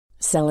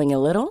Selling a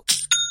little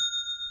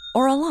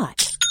or a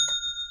lot?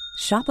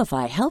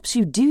 Shopify helps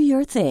you do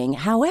your thing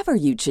however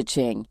you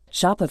cha-ching.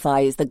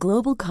 Shopify is the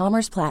global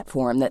commerce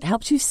platform that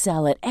helps you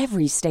sell at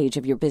every stage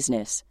of your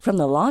business. From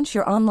the launch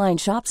your online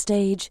shop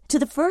stage to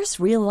the first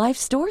real-life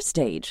store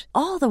stage,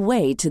 all the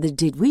way to the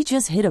did we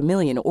just hit a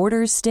million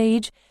orders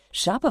stage.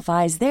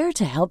 Shopify is there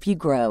to help you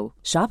grow.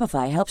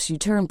 Shopify helps you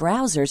turn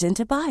browsers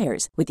into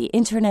buyers with the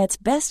internet's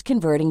best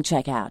converting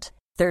checkout.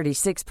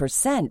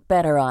 36%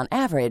 better on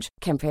average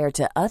compared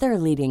to other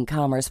leading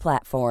commerce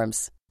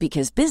platforms.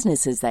 Because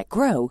businesses that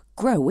grow,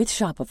 grow with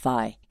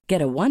Shopify.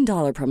 Get a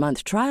 $1 per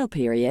month trial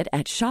period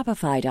at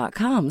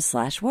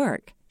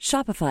shopify.com/work.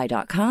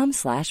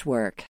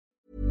 Shopify.com/work.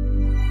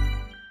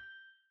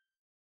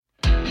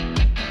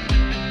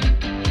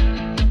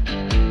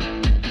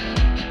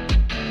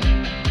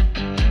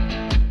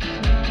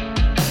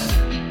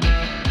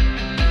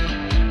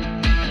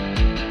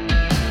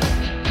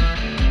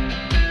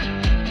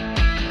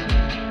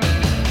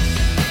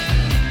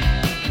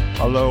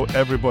 Hello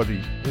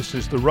everybody, this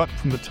is The Ruck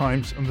from The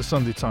Times and The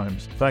Sunday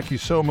Times. Thank you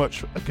so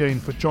much again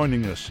for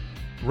joining us.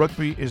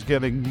 Rugby is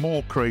getting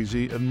more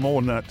crazy and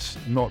more nuts,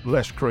 not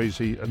less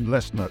crazy and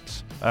less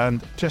nuts.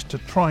 And just to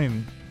try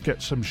and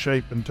get some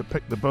shape and to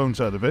pick the bones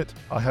out of it,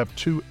 I have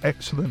two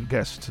excellent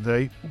guests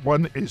today.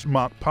 One is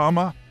Mark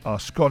Palmer, our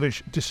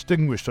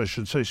distinguished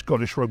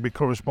Scottish rugby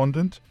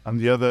correspondent, and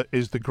the other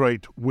is the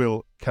great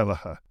Will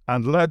Kelleher.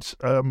 And lads,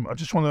 I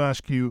just want to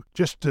ask you,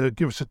 just to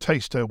give us a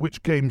taster,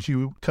 which games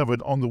you covered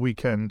on the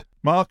weekend.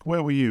 Mark,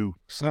 where were you?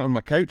 Sat on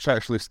my couch,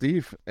 actually,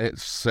 Steve.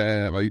 It's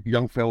my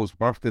young fellow's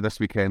birthday this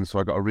weekend, so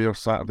I got a rare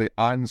Saturday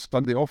and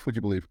Sunday off, would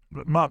you believe?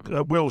 Mark,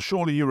 Will,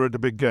 surely you were at a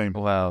big game.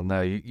 Well, no,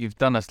 you've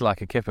done us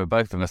like a kipper,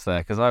 both of us there,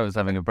 because I was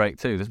having a break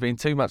too. There's been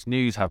too much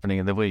news happening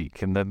in the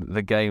week, and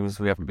the games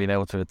we haven't been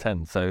able to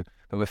attend,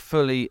 but we're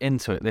fully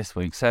into it this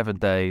week. 7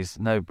 days,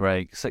 no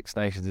break, Six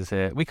Nations is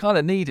here. We kind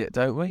of need it,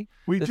 don't we?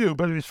 We do,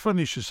 but it's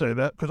funny you should say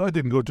that, because I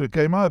didn't go to a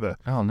game either.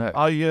 Oh, no.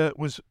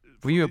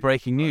 Were you at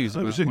breaking news?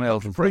 I was in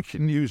Wales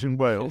breaking news in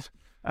Wales,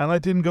 and I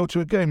didn't go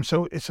to a game.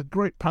 So it's a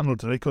great panel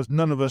today, because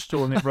none of us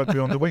saw any rugby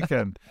on the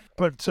weekend.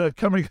 But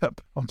coming up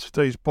on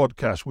today's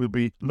podcast, we'll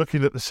be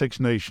looking at the Six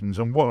Nations,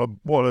 and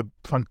what a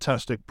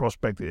fantastic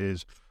prospect it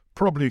is.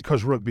 Probably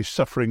because rugby's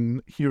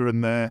suffering here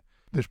and there.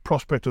 This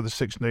prospect of the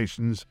Six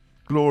Nations,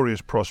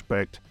 glorious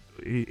prospect,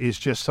 is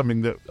just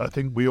something that I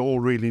think we all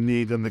really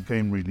need and the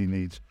game really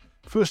needs.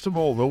 First of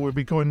all, though, we'll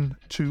be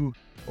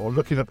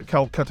looking at the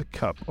Calcutta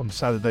Cup on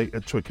Saturday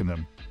at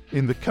Twickenham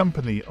in the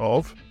company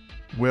of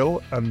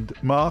Will and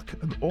Mark,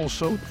 and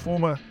also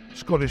former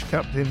Scottish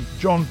captain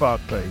John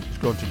Barclay is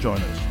going to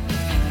join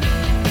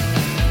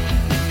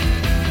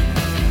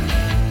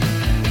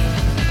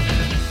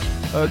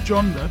us.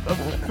 John,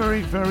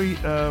 very, very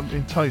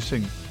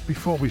enticing.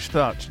 Before we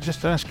start,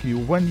 just to ask you,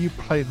 when you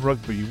played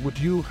rugby,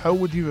 how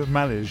would you have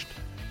managed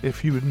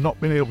if you had not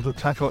been able to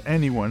tackle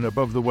anyone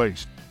above the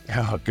waist?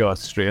 Oh God,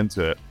 straight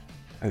into it.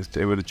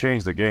 It would have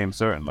changed the game,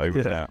 certainly.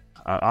 Yeah.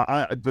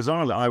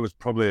 Bizarrely,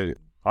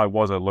 I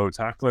was a low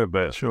tackler,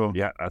 but sure.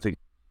 Yeah, I think,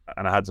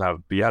 and you had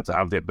to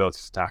have the ability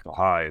to tackle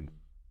high, and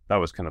that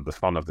was kind of the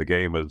fun of the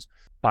game, was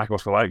tackle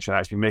selection,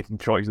 actually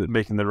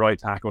making the right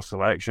tackle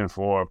selection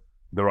for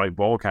the right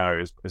ball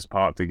carriers is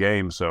part of the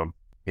game. So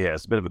yeah,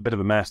 it's a bit of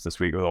a mess this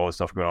week with all this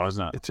stuff going on,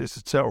 isn't it?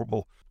 It's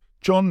terrible.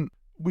 John,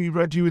 we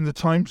read you in the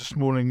Times this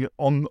morning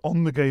on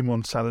the game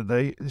on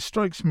Saturday. It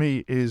strikes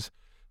me is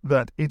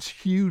that it's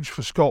huge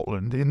for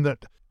Scotland, in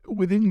that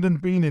with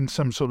England being in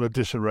some sort of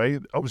disarray,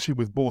 obviously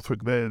with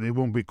Borthwick there, they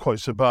won't be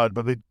quite so bad,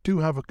 but they do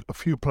have a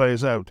few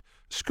players out.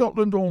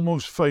 Scotland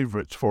almost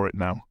favourites for it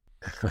now.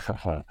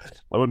 I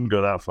wouldn't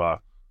go that far.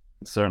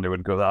 Certainly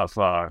wouldn't go that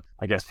far.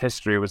 I guess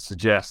history would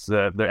suggest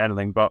that they're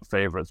anything but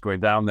favourites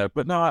going down there.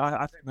 But no,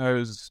 I think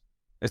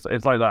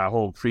it's like that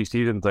whole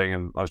pre-season thing,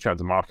 and I was chatting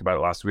to Mark about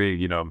it last week.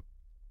 You know,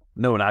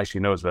 no one actually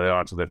knows where they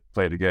are until they've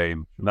played a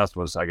game. And that's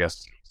what's, I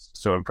guess,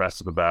 so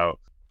impressive about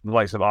the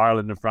likes of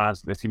Ireland and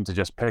France. They seem to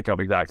just pick up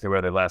exactly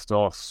where they left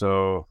off.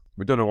 So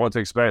we don't know what to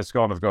expect.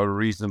 Scotland have got a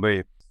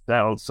reasonably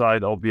settled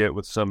side, albeit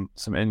with some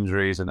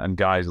injuries and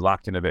guys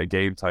lacking a bit of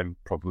game time,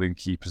 probably in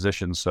key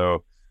positions.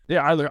 So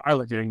yeah, I look at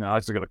England. I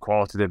look at the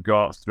quality they've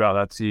got throughout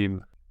that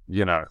team.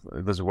 You know,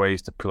 there's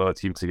ways to pull a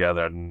team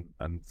together, and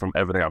from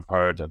everything I've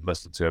heard and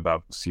listened to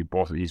about Steve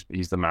Borthwick,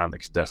 he's the man that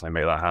can definitely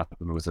make that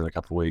happen within a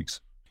couple of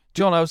weeks.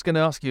 John, I was going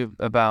to ask you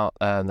about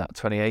that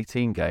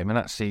 2018 game, and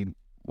actually,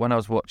 when I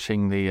was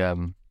watching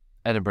the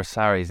Edinburgh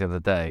Sarries the other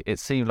day, it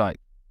seemed like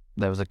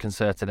there was a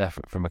concerted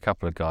effort from a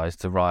couple of guys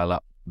to rile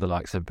up the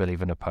likes of Billy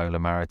Vunipola,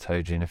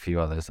 Maritoji and a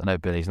few others. I know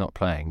Billy's not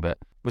playing, but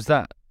was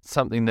that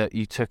something that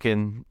you took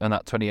in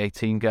that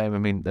 2018 game? I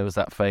mean, there was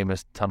that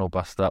famous tunnel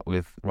bust up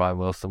with Ryan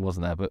Wilson,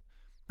 wasn't there? But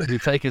could you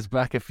take us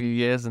back a few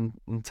years and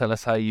tell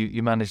us how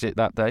you managed it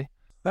that day?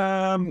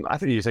 I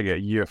think you take it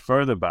a year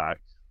further back,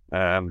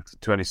 to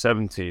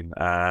 2017,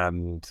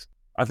 and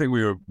I think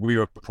we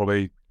were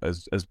probably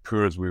as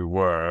poor as we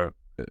were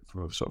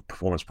from a sort of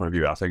performance point of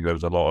view. I think there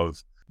was a lot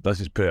of, let's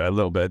just put it, a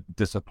little bit of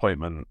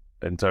disappointment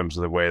in terms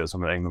of the way that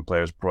some of the England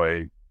players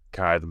probably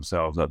carried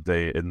themselves that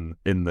day in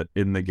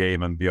the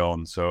game and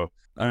beyond. So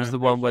that was the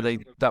one where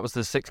that was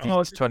the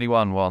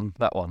 60-21 one,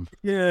 that one.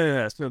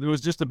 Yeah, so there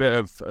was just a bit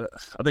of,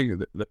 I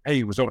think the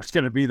pain was always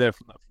going to be there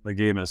from the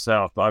game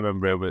itself, but I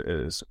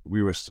remember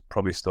we were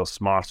probably still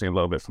smarting a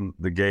little bit from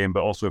the game,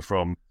 but also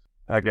from,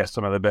 I guess,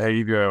 some of the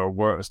behaviour or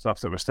work stuff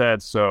that was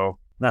said. So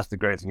that's the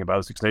great thing about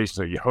the Six Nations.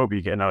 So you hope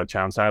you get another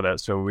chance out of it.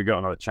 So we got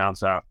another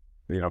chance out,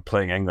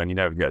 playing England. You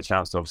never get a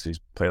chance to obviously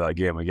play that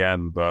game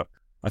again, but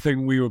I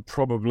think we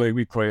probably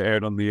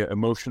erred on the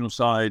emotional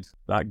side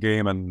that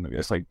game, and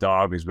it's like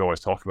derbies we always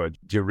talk about.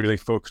 Do you really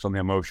focus on the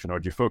emotion, or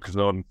do you focus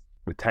on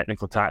the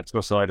technical,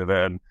 tactical side of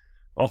it? And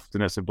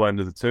often it's a blend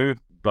of the two,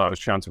 but I was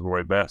chatting to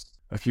Roy Best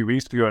a few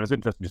weeks ago, and it's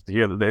interesting just to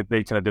hear that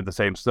they kind of did the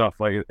same stuff.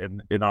 Like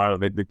in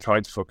Ireland, they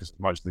tried to focus as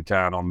much as they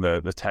can on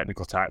the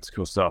technical,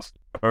 tactical stuff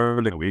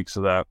early in the week,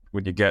 so that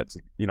when you get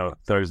to,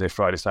 Thursday,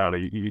 Friday,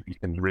 Saturday, you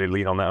can really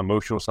lean on that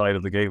emotional side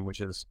of the game,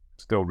 which is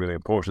still really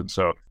important.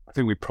 So I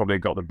think we probably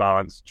got the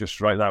balance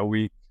just right that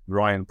week.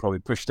 Ryan probably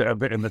pushed it a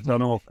bit in the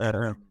tunnel.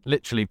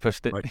 Literally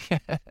pushed it.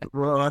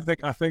 Well, I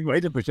think we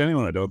didn't push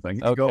anyone. I don't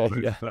think.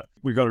 Okay,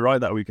 We got it right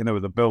that week, and there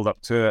was a build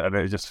up to it, and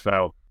it just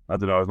felt. I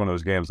don't know. It was one of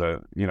those games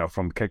that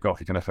from kickoff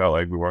you kind of felt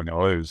like we weren't going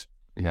to lose.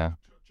 Yeah.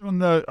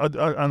 John,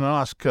 I'll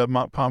ask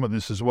Mark Palmer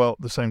this as well.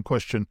 The same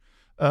question.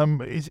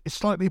 It's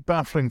slightly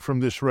baffling from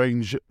this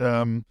range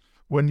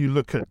when you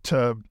look at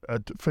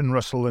Finn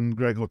Russell and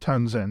Gregor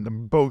Townsend,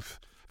 and both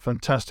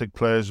fantastic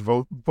players,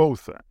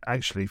 both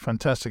actually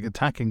fantastic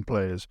attacking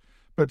players,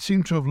 but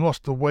seem to have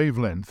lost the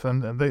wavelength,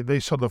 and they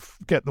sort of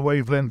get the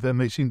wavelength, then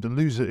they seem to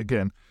lose it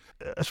again.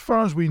 As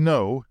far as we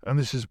know, and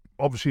this is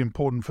obviously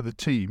important for the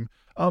team,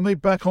 are they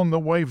back on the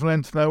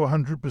wavelength now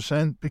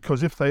 100%?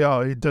 Because if they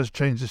are, it does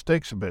change the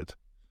stakes a bit.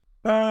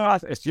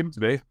 It's assumed to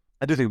be.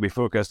 I do think we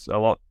focus a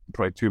lot,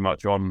 probably too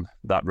much on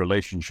that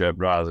relationship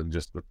rather than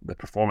just the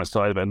performance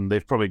side of it, and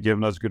they've probably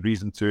given us good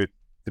reason to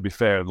be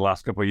fair in the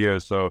last couple of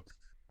years. So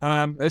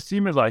it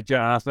seems like,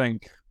 I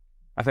think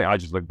I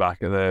just look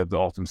back at the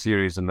autumn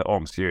series and the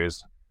autumn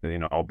series,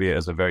 albeit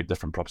as a very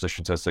different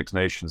proposition to Six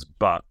Nations,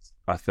 but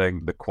I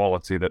think the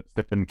quality that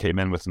Finn came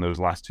in with in those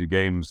last two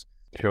games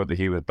showed that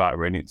he was back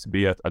where he needs to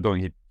be. I don't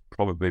think he'd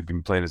probably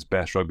been playing his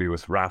best rugby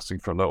with Racing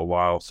for a little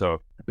while, but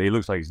he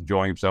looks like he's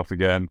enjoying himself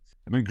again.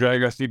 I mean,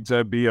 Gregor seems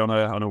to be on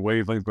a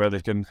wavelength where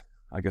they can,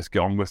 I guess, get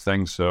on with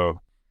things.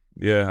 So,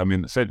 yeah, I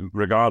mean,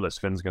 regardless,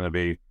 Finn's going to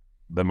be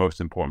the most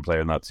important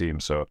player in that team.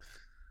 So,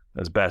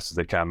 as best as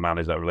they can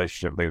manage that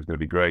relationship, I think it's going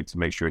to be great to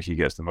make sure he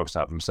gets the most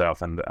out of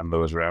himself and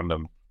those around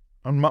him.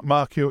 And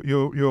Mark,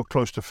 you're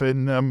close to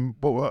Finn.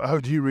 How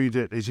do you read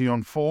it? Is he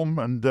on form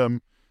and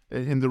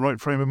in the right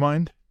frame of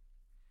mind?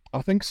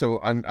 I think so,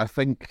 and I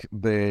think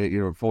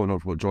following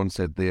up what John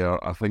said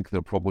there, I think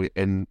they're probably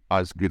in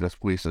as good a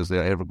place as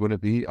they're ever going to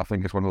be. I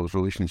think it's one of those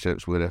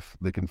relationships where if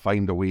they can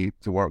find a way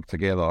to work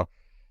together,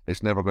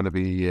 it's never going to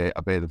be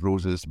a bed of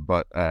roses.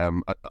 But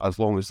as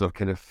long as they're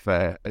kind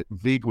of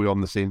vaguely on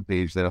the same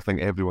page, then I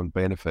think everyone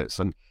benefits.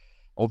 And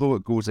although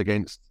it goes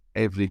against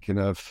every kind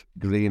of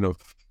grain of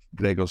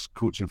Gregor's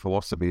coaching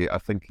philosophy, I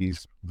think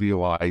he's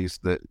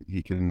realised that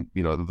he can,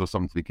 there's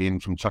something to be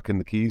gained from chucking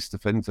the keys to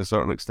Finn to a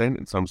certain extent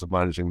in terms of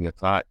managing the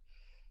attack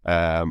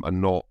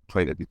and not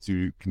trying to be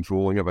too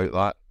controlling about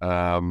that.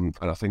 And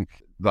I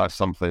think that's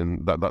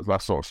something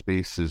that sort of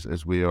space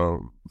is where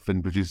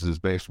Finn produces his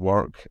best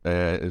work,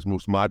 his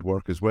most mad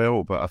work as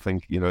well. But I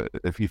think,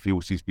 if he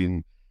feels he's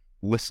been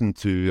listened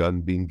to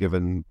and being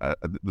given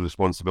the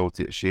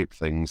responsibility to shape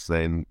things,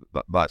 then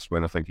that's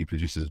when I think he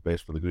produces his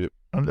best for the group.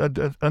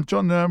 And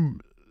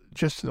John,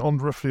 just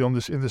roughly on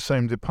this in the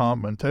same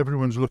department,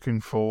 everyone's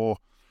looking for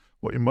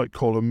what you might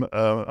call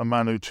a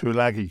Manu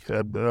Tuilagi.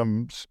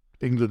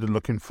 England are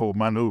looking for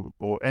Manu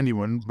or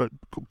anyone, but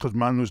because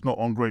Manu's not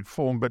on great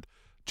form. But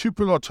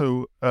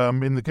Tuipulotu,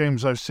 in the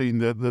games I've seen,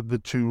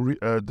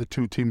 the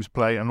two teams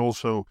play, and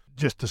also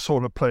just the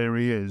sort of player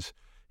he is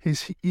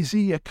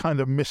he a kind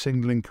of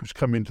missing link who's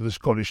come into the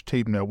Scottish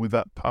team now with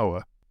that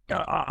power?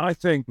 I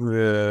think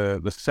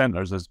the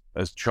centres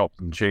has chopped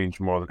and changed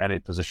more than any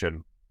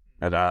position.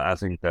 And I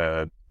think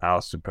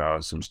Alistair put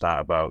out some stat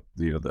about,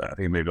 I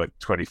think maybe like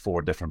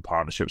 24 different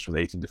partnerships with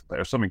 18 different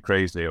players, something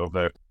crazy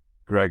over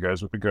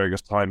Gregor's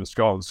time in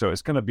Scotland. So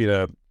it's going to be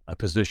a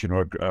position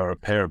or a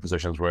pair of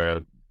positions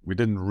where we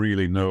didn't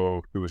really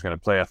know who was going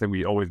to play. I think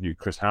we always knew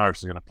Chris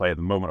Harris was going to play at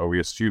the moment, or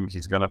we assumed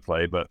he's going to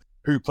play, but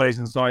who plays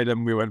inside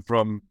him? We went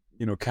from,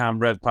 Cam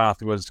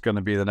Redpath was going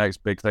to be the next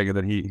big thing, and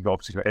then he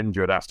obviously got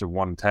injured after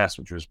one test,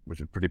 which was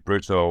pretty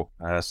brutal.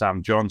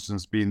 Sam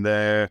Johnson's been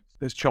there.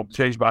 There's chop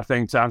change, but I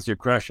think to answer your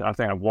question, I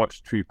think I've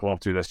watched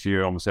Tuipulotu this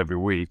year almost every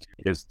week.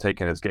 He's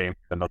taking his game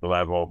to another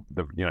level.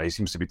 He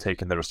seems to be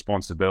taking the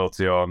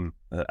responsibility on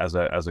as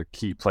a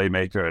key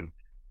playmaker. And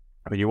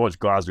I mean, you watch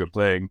Glasgow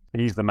playing,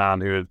 he's the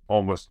man who is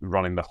almost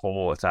running the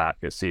whole attack,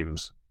 it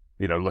seems.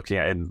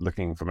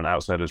 Looking from an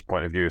outsider's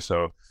point of view.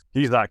 So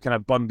he's that kind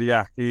of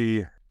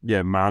Bundyaki,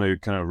 Manu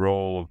kind of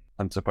role,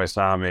 Hunter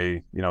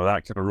Paisami,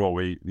 that kind of role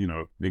where,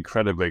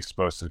 incredibly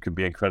explosive, can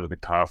be incredibly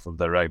powerful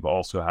direct, but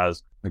also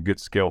has a good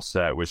skill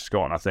set, which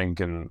Scotland, I think,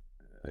 can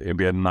it'd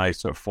be a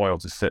nice sort of foil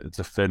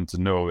to Finn to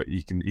know that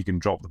you can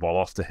drop the ball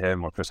off to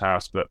him or Chris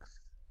Harris, but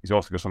he's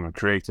also got something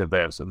creative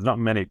there. So there's not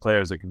many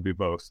players that can do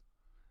both.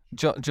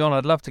 John,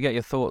 I'd love to get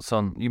your thoughts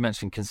on, you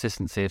mentioned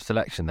consistency of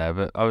selection there,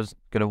 but I was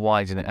going to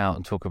widen it out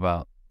and talk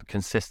about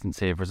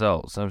consistency of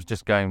results. I was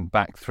just going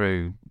back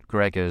through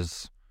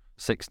Gregor's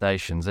Six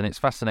Nations, and it's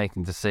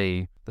fascinating to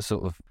see the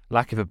sort of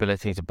lack of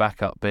ability to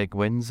back up big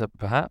wins,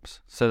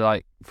 perhaps. So,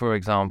 like, for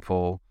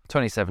example,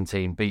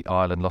 2017, beat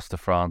Ireland, lost to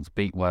France,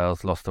 beat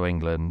Wales, lost to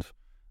England.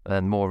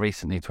 Then more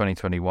recently,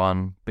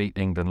 2021, beat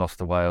England, lost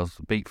to Wales,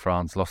 beat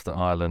France, lost to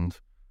Ireland.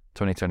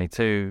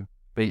 2022,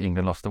 beat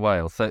England, lost to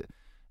Wales. So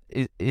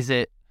is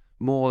it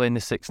more in the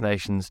Six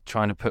Nations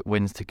trying to put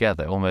wins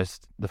together,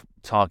 almost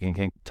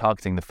targeting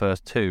the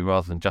first two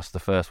rather than just the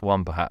first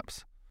one,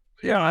 perhaps?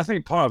 Yeah, I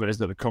think part of it is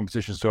that the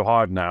competition's so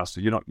hard now,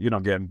 so you're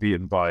not getting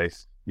beaten by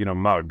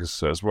mugs.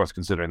 So it's worth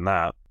considering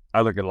that.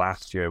 I look at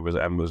last year was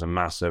a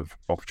massive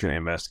opportunity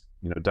missed.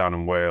 Down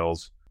in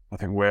Wales, I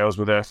think Wales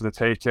were there for the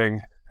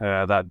taking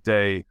that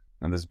day,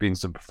 and there's been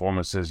some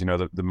performances. The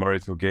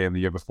Murrayfield game the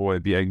year before, they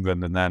beat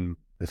England, and then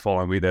the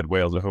following week they had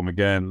Wales at home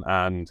again.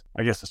 And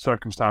I guess the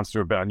circumstances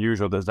were a bit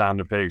unusual that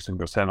Xander Peterson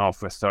got sent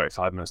off with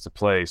 35 minutes to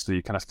play, so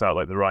you kind of felt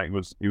like the writing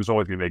was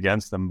always going to be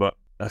against them. But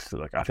I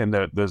think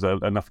there's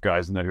enough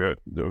guys in there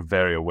who are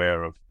very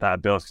aware of that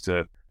ability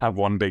to have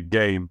one big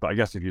game. But I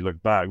guess if you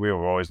look back, we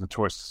were always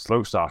notorious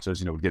slow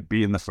starters. Would get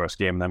beaten the first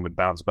game and then would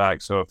bounce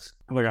back. So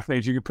I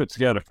think you could put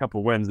together a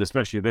couple of wins,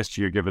 especially this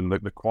year, given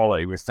the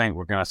quality we think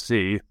we're going to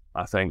see.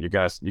 I think you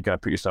got to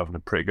put yourself in a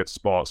pretty good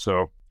spot.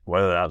 So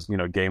whether that's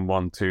game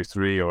 1, 2,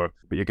 3,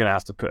 but you're going to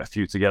have to put a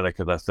few together,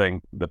 because I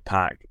think the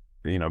pack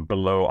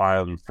below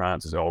Ireland and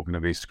France is all going to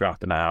be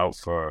scrapping it out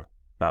for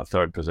that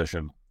third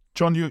position.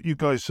 John, you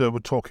guys were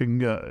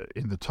talking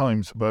in the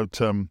Times about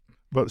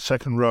the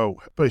second row.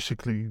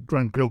 Basically,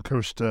 Grant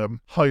Gilchrist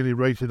highly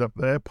rated up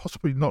there,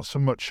 possibly not so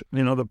much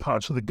in other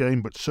parts of the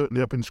game, but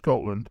certainly up in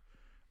Scotland.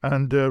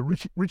 And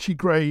Richie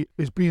Gray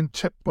is being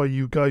tipped by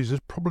you guys as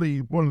probably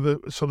one of the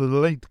sort of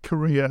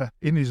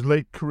in his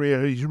late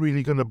career, he's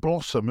really going to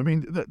blossom. I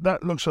mean,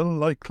 that looks a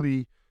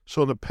likely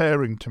sort of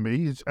pairing to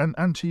me.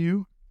 And to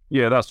you?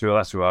 Yeah, that's who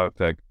I would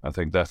pick. I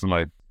think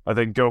definitely. I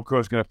think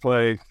Gilchrist is going to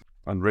play,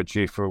 and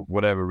Richie, for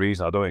whatever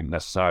reason, I don't think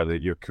necessarily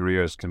that your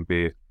careers can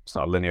be, it's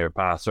not a linear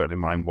path. Certainly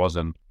mine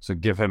wasn't. So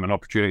give him an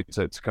opportunity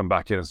to come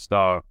back in and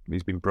start.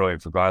 He's been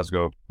brilliant for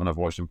Glasgow when I've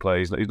watched him play.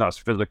 He's not as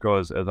physical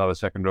as other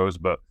second rows,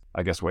 but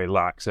I guess what he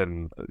lacks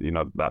in,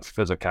 that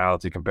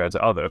physicality compared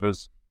to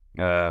others,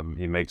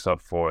 he makes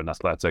up for in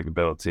athletic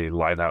ability,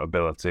 line-out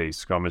ability,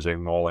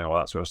 scrummaging, mauling, all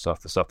that sort of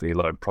stuff, the stuff that he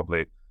learned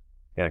probably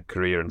in a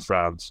career in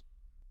France.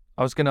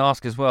 I was going to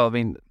ask as well, I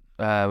mean,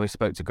 we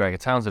spoke to Gregor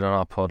Townsend on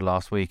our pod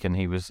last week, and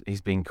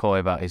he's been coy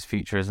about his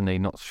future, isn't he?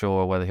 Not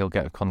sure whether he'll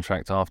get a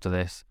contract after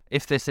this.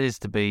 If this is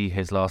to be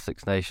his last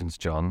Six Nations,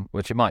 John,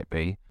 which it might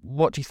be,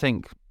 what do you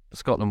think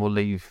Scotland will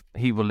leave?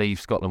 He will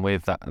leave Scotland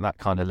with that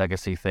kind of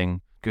legacy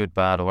thing, good,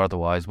 bad, or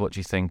otherwise. What do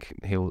you think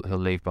he'll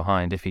leave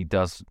behind if he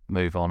does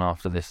move on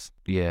after this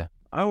year?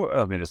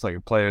 I mean, it's like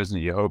a player, isn't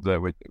it? You hope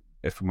that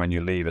if and when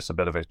you leave, it's a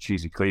bit of a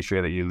cheesy cliche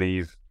that you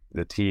leave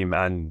the team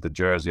and the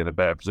jersey in a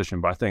better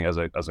position. But I think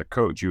as a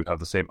coach, you would have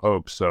the same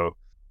hopes. So,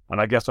 and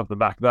I guess off the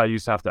back of that, you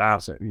just have to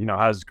ask,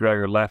 has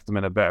Gregor left them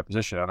in a better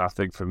position? And I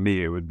think for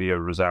me, it would be a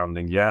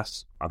resounding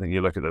yes. I think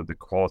you look at the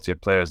quality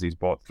of players he's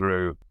brought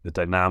through, the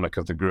dynamic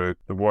of the group,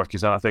 the work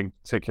he's done. I think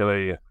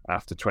particularly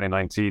after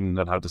 2019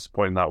 and how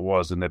disappointing that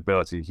was, and the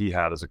ability he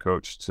had as a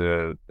coach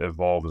to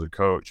evolve as a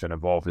coach and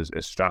evolve his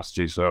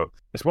strategy. So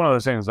it's one of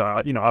those things that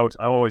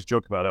I always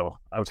joke about it.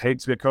 I would hate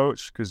to be a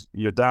coach, because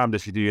you're damned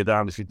if you do, you're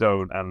damned if you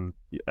don't, and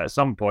at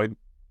some point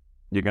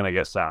you're going to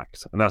get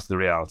sacked, and that's the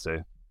reality.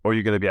 Or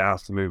you're going to be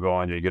asked to move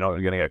on, you're not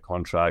going to get a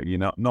contract.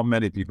 Not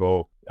many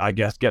people, I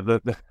guess, get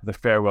the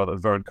farewell that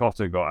Vern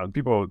Cotter got. And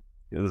people,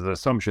 there's an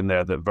assumption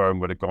there that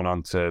Vern would have gone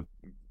on to,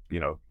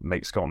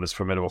 make Scotland this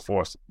formidable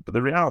force. But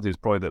the reality is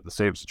probably that the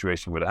same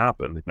situation would have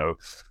happened.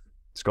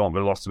 Scotland would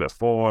have lost a bit of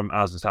form,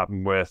 as has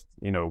happened with,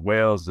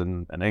 Wales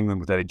and England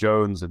with Eddie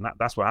Jones, and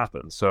that's what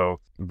happened. So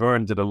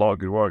Vern did a lot of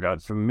good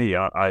work. For me,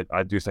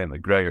 I do think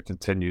that Gregor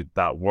continued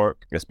that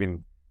work. It's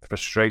been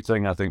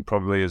frustrating, I think,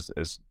 probably is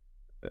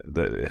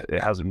that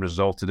it hasn't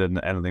resulted in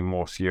anything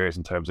more serious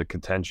in terms of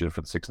contention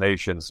for the Six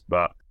Nations.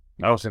 But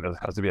I also think there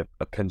has to be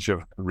a pinch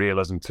of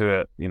realism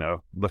to it.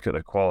 Look at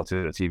the quality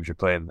of the teams you're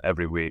playing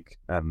every week,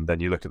 and then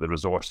you look at the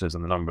resources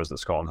and the numbers that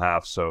Scotland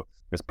have. So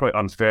it's probably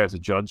unfair to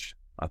judge,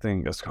 I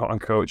think, a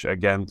Scotland coach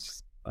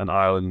against an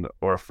Ireland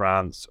or a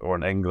France or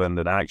an England.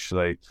 And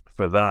actually,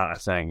 for that, I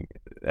think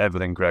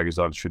everything Greg has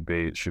done should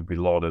be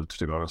lauded,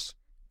 to be honest.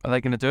 Are they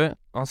going to do it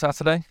on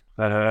Saturday?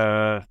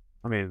 I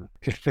mean,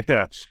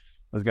 yeah.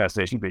 I was going to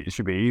say it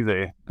should be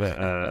easy, but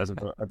I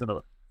don't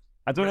know.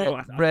 I don't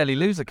know. Rarely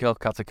lose a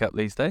Calcutta Cup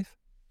these days.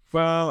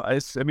 Well,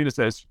 it's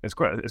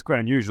quite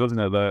unusual, isn't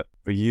it, that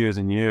for years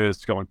and years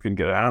Scotland couldn't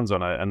get their hands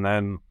on it, and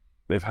then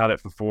they've had it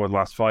for the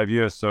last 5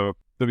 years. So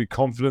there'll be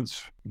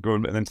confidence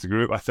going into the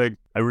group.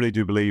 I really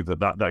do believe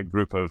that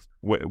group of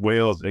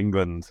Wales,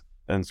 England,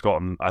 and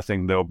Scotland, I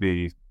think they'll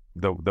be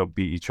they'll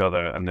beat each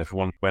other, and if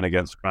one win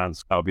against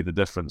France, that'll be the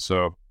difference.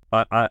 So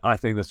I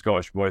think the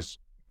Scottish boys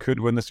could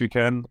win this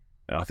weekend.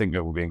 I think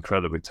it will be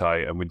incredibly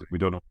tight, and we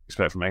don't know what to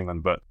expect from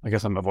England. But I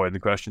guess I'm avoiding the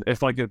question.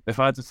 If I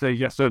had to say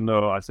yes or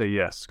no, I'd say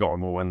yes.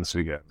 Scotland will win this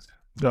weekend.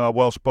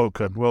 Well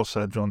spoken, well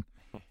said, John.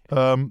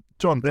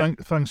 John,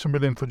 thanks a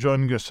million for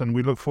joining us, and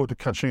we look forward to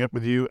catching up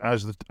with you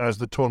as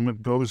the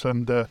tournament goes,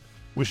 and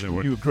wishing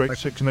you a great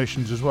Six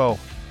Nations as well.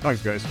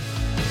 Thanks, guys.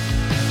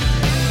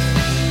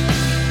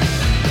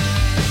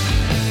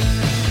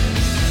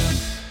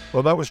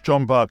 Well, that was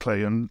John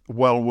Barclay, and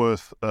well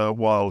worth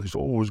while. He's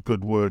always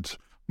good words.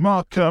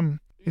 Mark,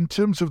 in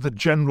terms of the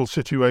general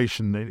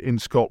situation in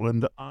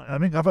Scotland, I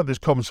think I've had this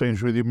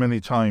conversation with you many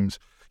times.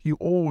 You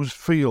always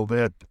feel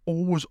they're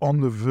always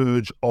on the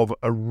verge of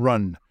a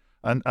run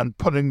and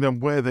putting them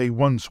where they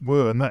once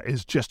were, and that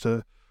is just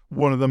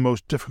one of the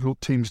most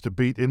difficult teams to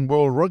beat in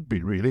world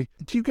rugby, really.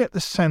 Do you get the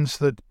sense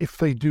that if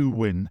they do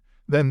win,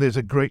 then there's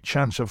a great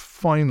chance of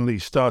finally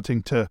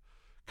starting to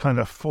kind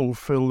of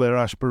fulfill their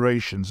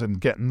aspirations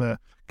and getting the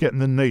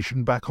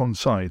nation back on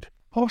side?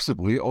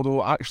 Possibly,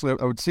 although actually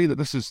I would say that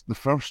this is the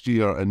first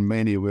year in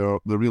many where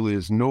there really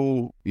is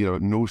no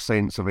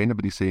sense of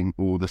anybody saying,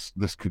 oh,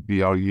 this could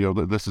be our year,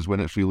 that this is when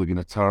it's really going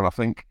to turn. I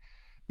think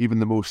even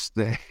the most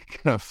kind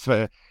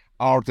of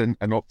ardent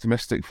and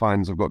optimistic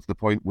fans have got to the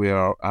point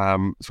where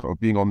sort of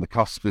being on the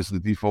cusp is the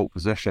default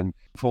position.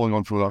 Following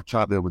on from our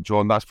chat there with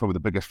John, that's probably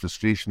the biggest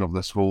frustration of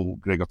this whole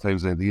Gregor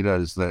Townsend era,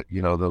 is that,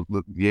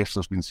 yes,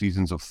 there's been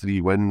seasons of 3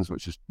 wins,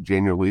 which is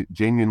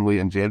genuinely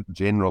and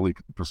generally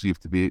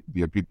perceived to be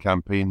a good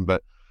campaign,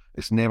 but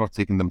it's never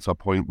taken them to a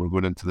point where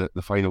going into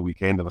the final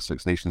weekend of the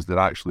Six Nations, they're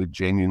actually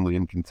genuinely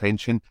in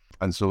contention.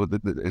 And so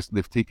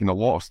they've taken a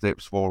lot of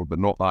steps forward, but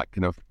not that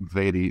kind of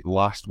very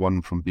last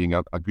one from being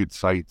a good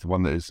side to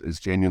one that is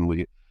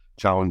genuinely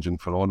challenging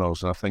for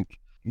honours. And I think,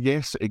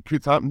 yes, it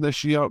could happen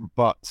this year,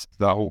 but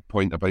that whole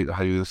point about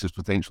how this is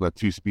potentially a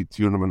 2-speed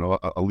tournament,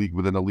 a league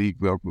within a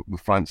league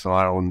with France and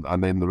Ireland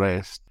and then the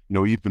rest.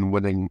 Even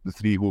winning the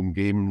 3 home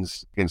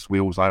games against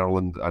Wales,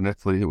 Ireland and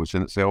Italy, which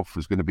in itself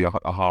is going to be a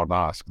hard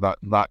ask,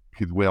 that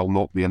could well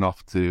not be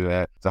enough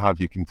to have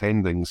you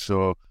contending.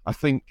 So I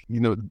think,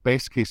 the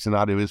best case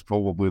scenario is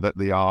probably that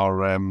they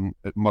are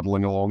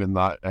muddling along in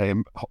that.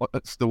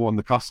 It's still on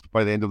the cusp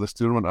by the end of this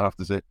tournament, I have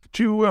to say.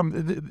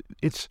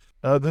 It's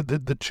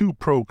the 2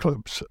 pro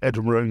clubs,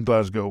 Edinburgh and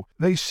Glasgow,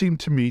 they seem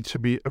to me to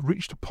be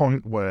reached a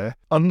point where,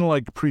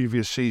 unlike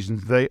previous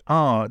seasons, they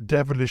are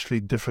devilishly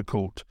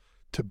difficult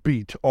to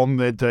beat on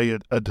their day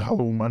at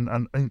home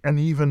and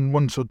even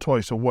once or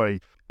twice away.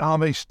 Are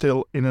they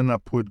still in an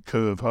upward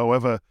curve,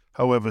 however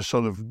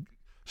sort of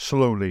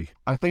slowly?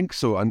 I think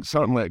so, and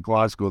certainly at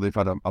Glasgow they've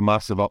had a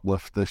massive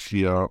uplift this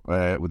year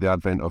with the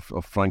advent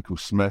of Franco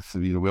Smith.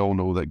 We all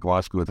know that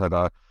Glasgow had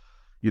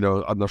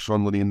under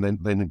Sean Linney, and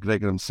then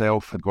Gregor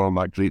himself had gone on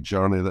that great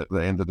journey that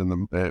ended in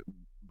them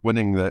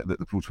winning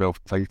the Pro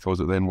 12 title as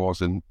it then was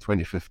in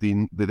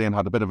 2015. They then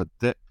had a bit of a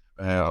dip,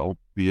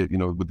 albeit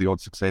with the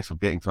odd success of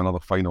getting to another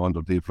final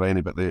under Dave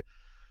Rennie, but there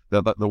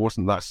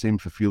wasn't that same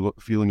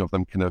feeling of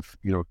them kind of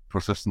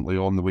persistently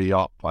on the way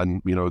up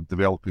and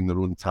developing their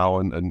own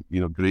talent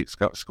and great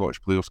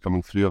Scottish players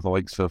coming through of the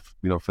likes of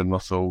Finn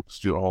Russell,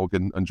 Stuart Hogg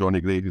and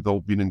Johnny Gray, who'd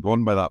all been and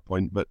gone by that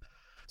point. But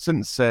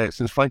since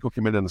Franco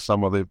came in the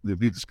summer, they've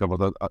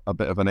rediscovered a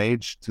bit of an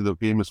edge to their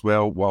game as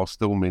well, while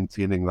still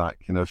maintaining that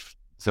kind of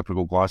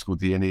typical Glasgow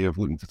DNA of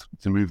looking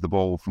to move the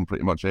ball from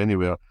pretty much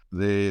anywhere.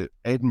 The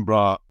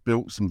Edinburgh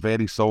built some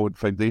very solid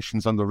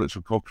foundations under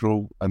Richard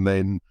Cockerell, and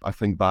then I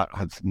think that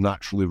had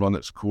naturally run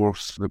its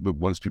course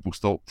once people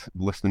stopped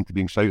listening to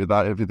being shouted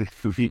at every day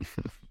of the week.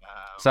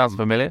 Sounds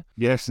familiar.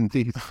 Yes,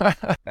 indeed.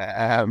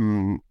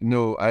 And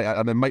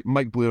then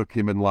Mike Blair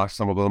came in last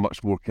summer with a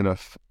much more kind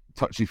of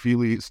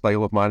touchy-feely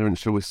style of management,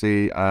 shall we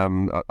say,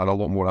 and a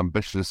lot more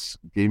ambitious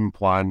game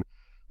plan.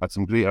 Had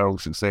some great early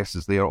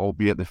successes there,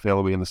 albeit they fell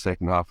away in the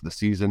second half of the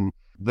season.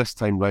 This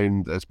time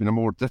round, it's been a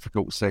more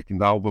difficult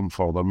second album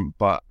for them,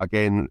 but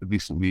again,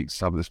 recent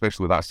weeks,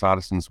 especially with that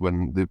Saracens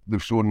win,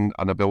 they've shown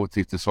an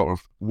ability to sort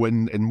of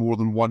win in more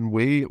than one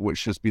way,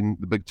 which has been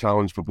the big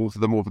challenge for both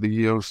of them over the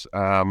years.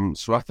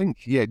 So I think,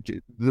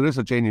 there is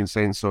a genuine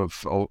sense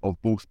of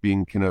both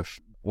being kind of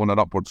on an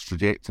upwards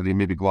trajectory,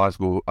 maybe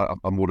Glasgow at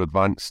a more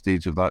advanced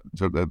stage of that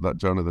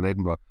journey than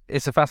Edinburgh.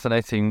 It's a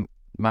fascinating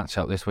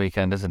matchup this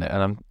weekend, isn't it?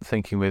 And I'm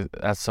thinking,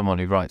 as someone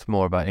who writes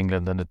more about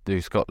England than I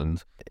do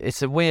Scotland,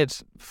 it's a weird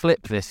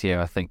flip this year,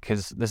 I think,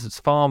 because there's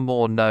far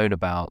more known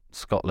about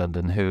Scotland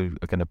and who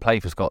are going to play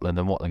for Scotland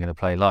and what they're going to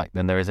play like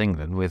than there is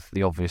England, with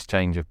the obvious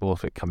change of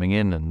Borthwick coming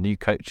in and new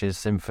coaches,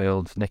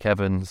 Sinfield, Nick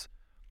Evans.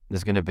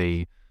 There's going to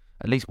be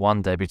at least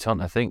one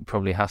debutant, I think.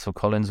 Probably Hassel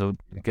Collins will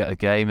get a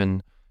game,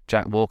 and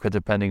Jack Walker,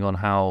 depending on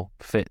how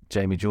fit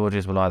Jamie George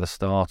is, will either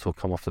start or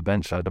come off the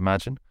bench, I'd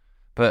imagine.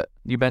 But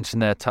you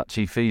mentioned there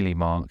touchy-feely,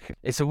 Mark.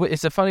 It's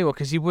a funny one,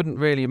 because you wouldn't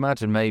really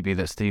imagine maybe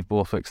that Steve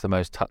Borthwick's the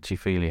most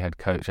touchy-feely head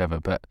coach ever,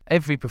 but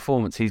every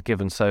performance he's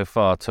given so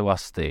far to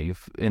us,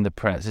 Steve, in the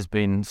press has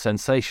been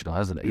sensational,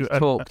 hasn't it? He's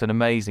talked an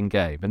amazing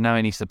game, and now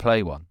he needs to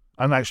play one.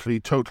 and actually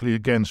totally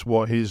against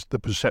what the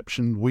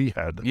perception we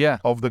had Yeah.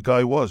 of the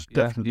guy was.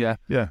 Definitely.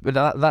 Yeah. But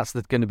that's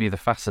going to be the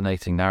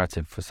fascinating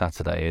narrative for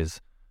Saturday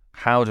is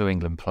how do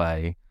England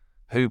play,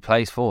 who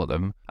plays for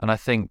them, and I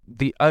think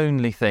the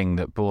only thing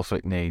that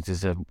Borthwick needs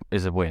is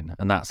a win,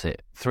 and that's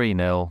it.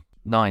 3-0,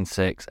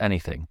 9-6,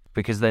 anything.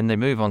 Because then they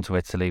move on to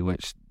Italy,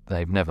 which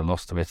they've never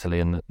lost to Italy,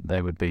 and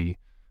they would be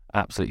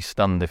absolutely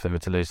stunned if they were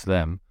to lose to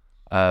them.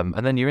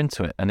 And then you're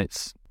into it, and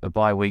it's a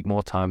bye week,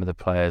 more time with the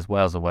players.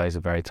 Wales away is a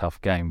very tough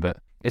game, but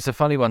it's a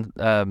funny one,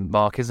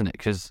 Mark, isn't it?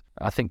 Because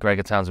I think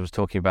Gregor Townsend was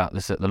talking about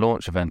this at the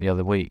launch event the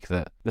other week,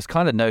 that there's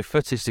kind of no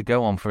footage to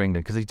go on for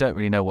England because you don't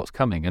really know what's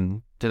coming.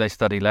 And do they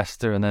study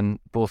Leicester? And then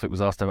Borthwick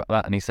was asked about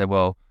that, and he said,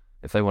 well,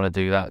 if they want to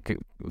do that,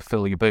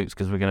 fill your boots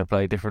because we're going to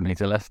play differently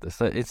to Leicester.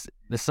 So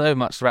there's so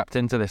much wrapped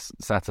into this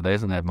Saturday,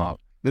 isn't there, Mark?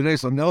 There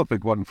is another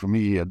big one for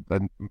me, and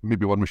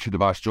maybe one we should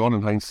have asked John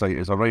in hindsight,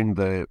 is around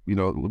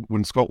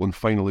when Scotland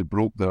finally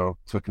broke their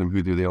Twickenham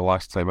hoodoo their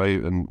last time out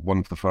and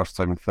won for the first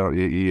time in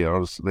 38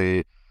 years.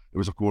 It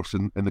was, of course,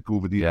 in the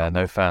COVID year. Yeah,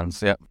 no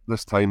fans, yeah.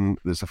 This time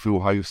there's a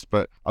full house,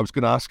 but I was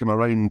going to ask him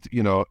around,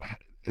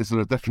 is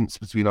there a difference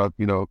between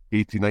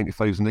 80,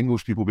 90,000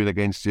 English people being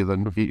against you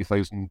than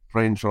 80,000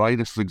 French or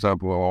Irish, for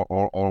example,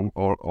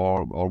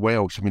 or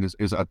Welsh? I mean, is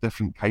it a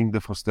different kind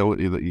of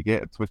hostility that you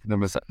get at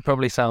Twickenham? It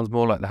probably sounds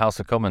more like the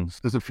House of Commons.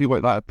 Does it feel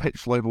like that at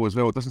pitch level as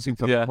well? It doesn't seem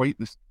to have quite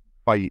this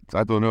fight.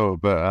 I don't know,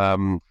 but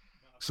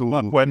so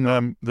when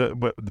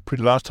the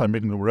last time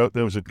England were out,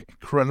 there was an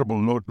incredible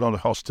lot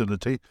of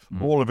hostility.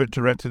 All of it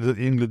directed at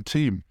the England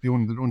team, their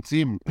own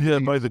team. Yeah,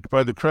 by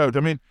the crowd.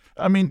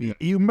 I mean,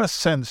 you must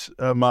sense,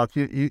 Mark.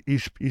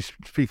 He's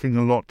speaking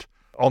a lot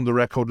on the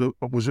record,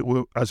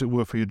 as it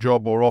were, for your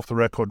job, or off the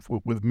record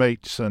with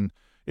mates and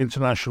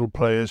international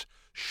players.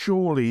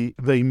 Surely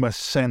they must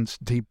sense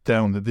deep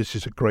down that this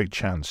is a great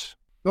chance.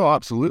 No,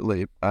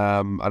 absolutely.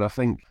 And I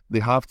think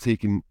they have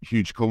taken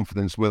huge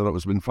confidence, whether it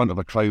was in front of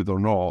a crowd or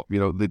not.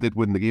 They did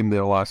win the game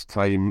there last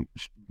time,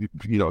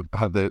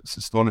 had the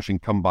astonishing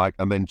comeback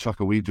and then chuck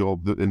away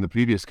job in the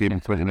previous game in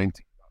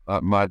 2019,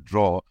 that mad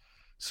draw.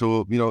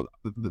 So,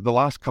 the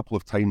last couple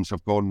of times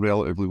have gone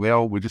relatively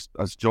well. We just,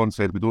 as John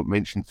said, we don't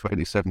mention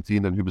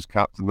 2017 and who was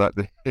captain that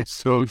day.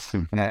 So,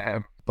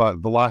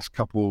 but the last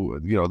couple,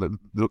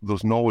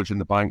 there's knowledge in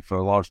the bank for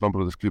a large number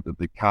of this group that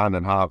they can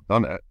and have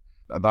done it.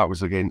 That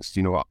was against,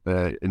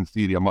 in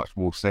theory, a much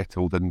more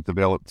settled and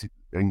developed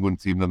England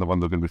team than the one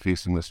they're going to be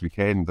facing this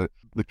weekend.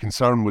 The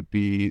concern would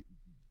be,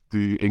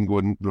 do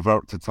England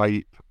revert to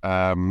type,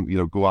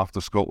 go after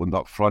Scotland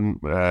up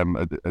front?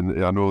 And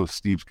I know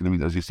Steve's going to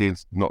be, as you say,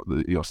 it's not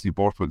Steve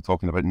Borthwick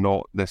talking about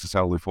not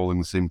necessarily following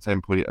the same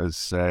template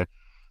as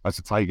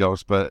the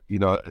Tigers, but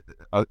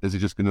is he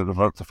just going to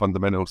revert to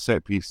fundamental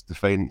set piece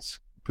defence,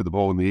 put the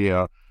ball in the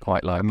air?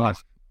 Quite like that.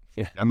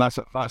 Yeah, and that's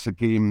a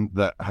game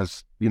that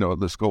has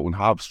that Scotland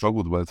have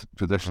struggled with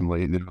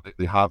traditionally.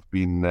 They have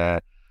been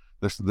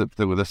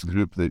with this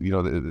group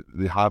that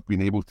they have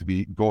been able to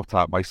be got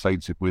at by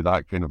sides who play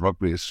that kind of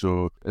rugby.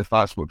 So if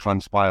that's what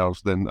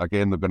transpires, then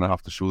again they're going to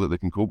have to show that they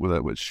can cope with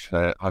it, which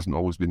hasn't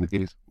always been the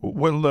case.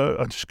 Well,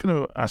 I'm just going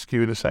to ask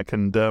you in a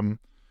second.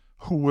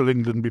 Who will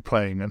England be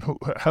playing, and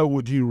how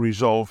would you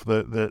resolve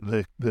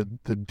the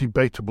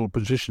debatable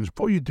positions?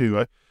 Before you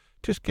do,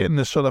 just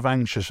getting sort of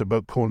anxious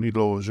about Courtney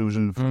Lawes, who's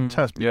a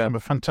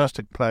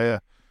fantastic player,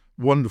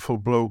 wonderful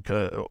bloke,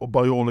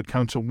 by all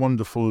accounts a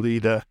wonderful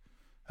leader,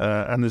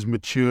 and has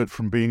matured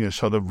from being a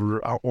sort of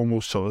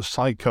almost sort of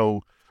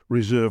psycho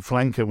reserve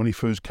flanker when he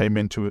first came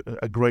into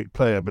a great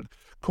player. But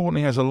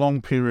Courtney has a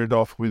long period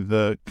off with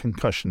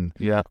concussion.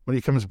 Yeah. When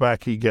he comes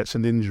back, he gets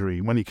an injury.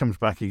 When he comes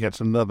back, he gets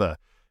another.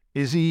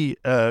 Is he?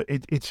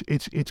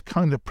 It's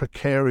kind of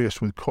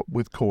precarious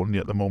with Courtney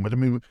at the moment. I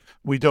mean,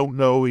 we don't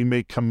know. He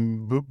may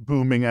come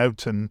booming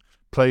out and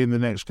play in the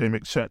next game,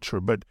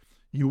 etc. But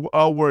you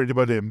are worried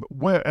about him.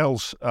 Where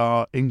else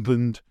have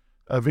England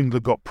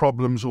got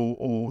problems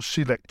or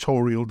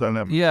selectorial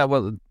dilemmas? Yeah,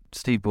 well,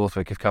 Steve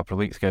Borthwick a couple of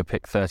weeks ago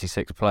picked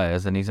 36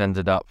 players, and he's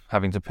ended up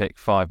having to pick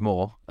 5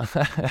 more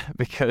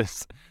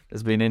because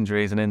there's been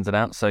injuries and ins and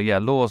outs. So yeah,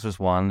 Lawes was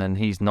one, and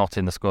he's not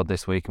in the squad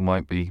this week and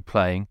won't be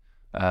playing.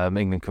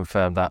 England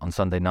confirmed that on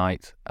Sunday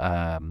night,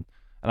 and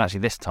actually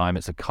this time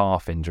it's a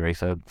calf injury,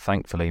 so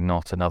thankfully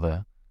not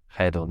another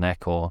head or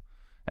neck or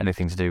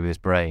anything to do with his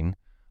brain.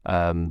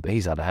 But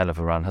he's had a hell of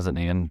a run, hasn't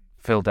he? And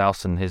Phil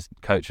Dowson, his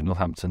coach at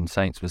Northampton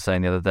Saints, was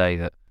saying the other day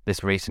that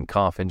this recent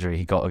calf injury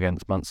he got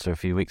against Munster a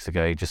few weeks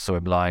ago, he just saw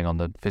him lying on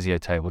the physio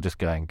table just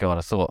going, God,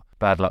 I thought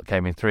bad luck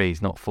came in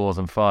 3s, not 4s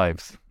and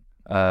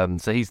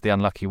 5s. So he's the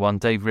unlucky one.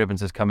 Dave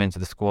Ribbons has come into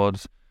the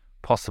squad,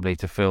 possibly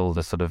to fill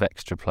the sort of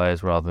extra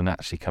players rather than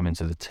actually come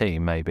into the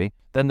team, maybe.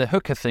 Then the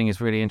hooker thing is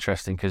really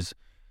interesting because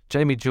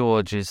Jamie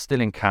George is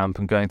still in camp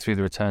and going through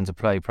the return to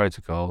play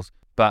protocols,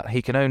 but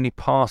he can only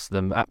pass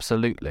them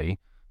absolutely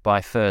by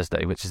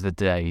Thursday, which is the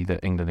day that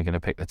England are going to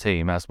pick the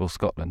team, as will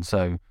Scotland.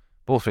 So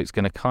Borthwick's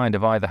going to kind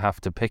of either have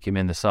to pick him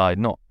in the side,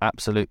 not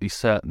absolutely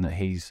certain that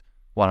he's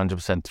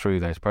 100% through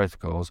those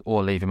protocols,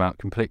 or leave him out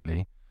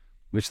completely,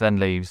 which then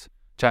leaves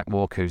Jack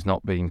Walker, who's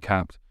not being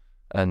capped,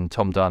 and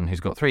Tom Dunn, who's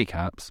got 3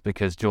 caps,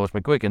 because George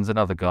McGuigan's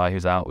another guy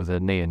who's out with a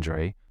knee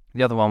injury.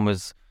 The other one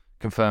was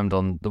confirmed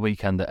on the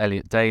weekend that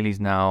Elliot Daly's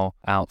now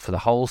out for the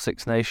whole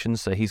Six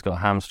Nations, so he's got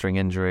a hamstring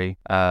injury,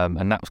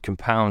 and that was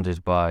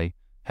compounded by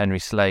Henry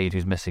Slade,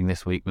 who's missing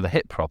this week with a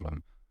hip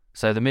problem.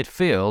 So the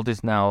midfield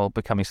is now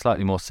becoming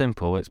slightly more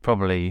simple. It's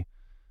probably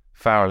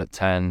Farrell at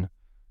 10,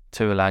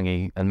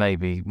 Tuolangi, and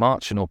maybe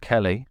Marchant or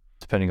Kelly,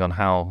 depending on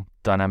how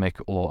dynamic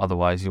or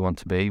otherwise you want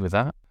to be with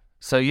that.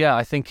 So yeah,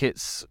 I think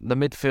it's the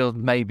midfield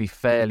may be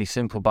fairly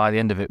simple by the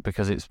end of it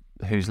because it's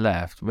who's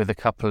left, with a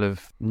couple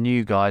of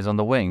new guys on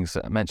the wings.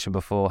 I mentioned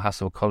before,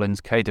 Hassel Collins,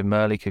 Caden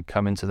Murley could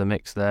come into the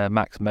mix there.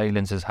 Max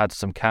Malins has had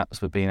some caps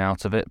but been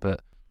out of it,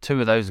 but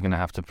 2 of those are going to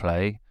have to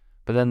play.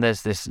 But then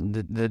there's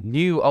the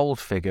new old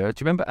figure.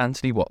 Do you remember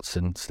Anthony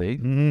Watson,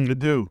 Steve? I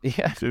do.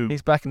 Yeah,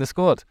 he's back in the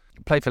squad.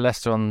 Played for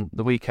Leicester on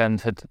the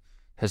weekend,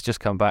 has just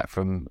come back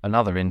from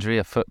another injury,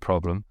 a foot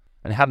problem,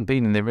 and hadn't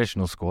been in the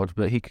original squad,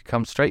 but he could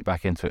come straight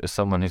back into it as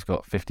someone who's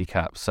got 50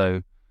 caps.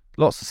 So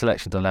lots of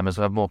selection dilemmas.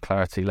 We'll have more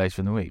clarity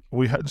later in the week.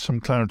 We had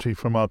some clarity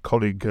from our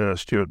colleague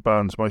Stuart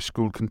Barnes, my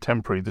school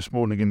contemporary, this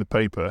morning in the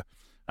paper,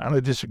 and I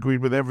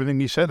disagreed with everything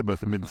he said about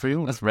the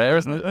midfield. That's rare,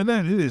 isn't it? And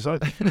then it is. I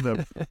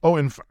think,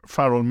 Owen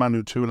Farrell,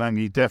 Manu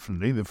Tuolangi,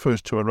 definitely. The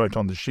first 2 are right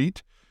on the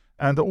sheet.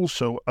 And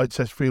also, I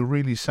just feel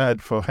really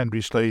sad for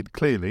Henry Slade,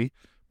 clearly,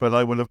 but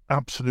I would have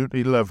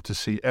absolutely loved to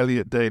see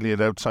Elliot Daly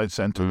at outside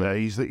centre there.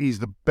 He's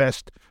the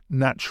best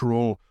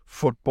natural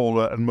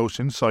footballer and most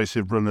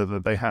incisive runner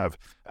that they have.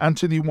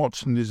 Anthony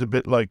Watson is a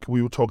bit like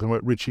we were talking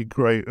about Richie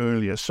Gray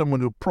earlier, someone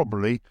who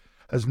probably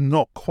has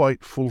not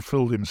quite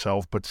fulfilled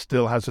himself but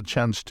still has a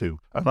chance to.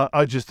 And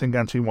I just think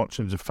Anthony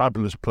Watson is a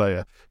fabulous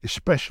player,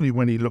 especially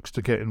when he looks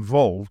to get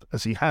involved,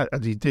 as he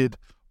did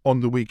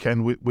on the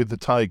weekend with the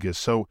Tigers.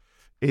 So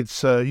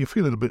it's you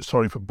feel a little bit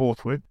sorry for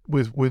Borthwick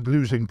with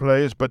losing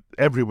players, but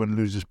everyone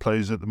loses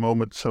players at the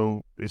moment,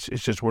 so it's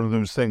just one of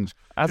those things.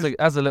 As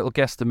a little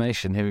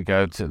guesstimation, here we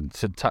go, to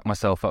tuck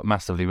myself up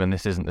massively when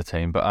this isn't the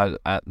team, but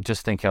I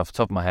just thinking off the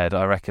top of my head,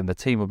 I reckon the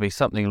team will be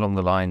something along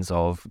the lines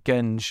of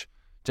Genge,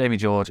 Jamie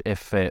George if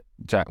fit,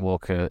 Jack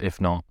Walker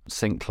if not,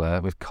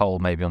 Sinclair with Cole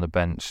maybe on the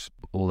bench,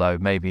 although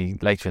maybe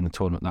later in the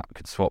tournament that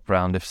could swap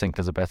round if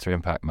Sinclair's a better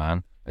impact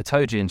man.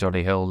 Itoje and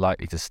Johnny Hill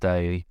likely to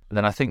stay. And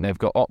then I think they've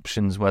got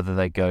options whether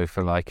they go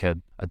for like a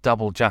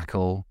double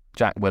Jackal,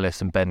 Jack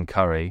Willis and Ben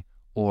Curry,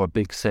 or a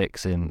big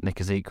 6 in Nick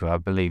Ezekwa. I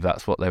believe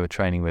that's what they were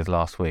training with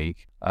last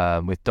week,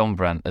 with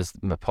Dombrandt as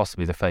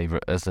possibly the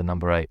favourite as the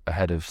number 8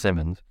 ahead of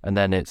Simmons. And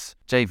then it's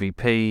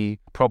JVP,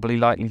 probably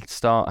likely to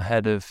start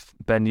ahead of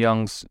Ben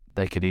Youngs.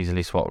 They could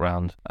easily swap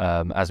round.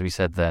 As we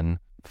said then,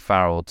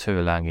 Farrell,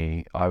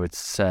 Tuolangi, I would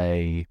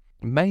say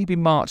maybe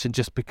Marchant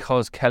just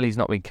because Kelly's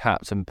not been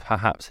capped and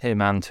perhaps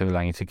him and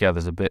Tuolangi together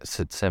is a bit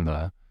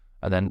similar.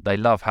 And then they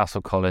love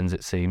Hassel Collins,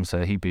 it seems,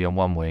 so he'd be on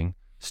one wing.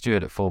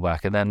 Stewart at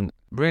fullback, and then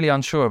really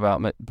unsure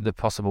about the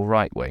possible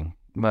right wing.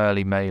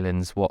 Murley,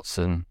 Malins,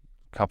 Watson,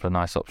 a couple of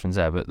nice options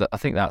there, but I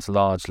think that's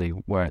largely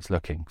where it's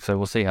looking. So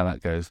we'll see how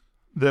that goes.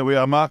 There we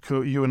are, Mark.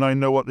 You and I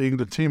know what the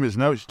England team is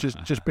now. It's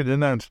just been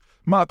announced.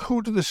 Mark,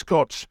 who do the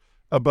Scots,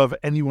 above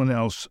anyone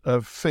else,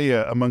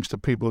 fear amongst the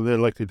people they're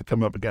likely to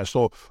come up against?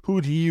 Or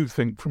who do you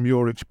think, from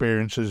your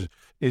experiences,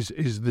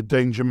 is the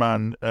danger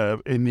man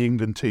in the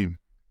England team?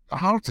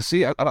 Hard to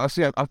say.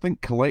 I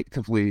think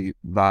collectively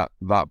that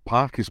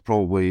pack is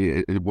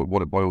probably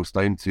what it boils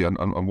down to,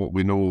 and what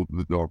we know,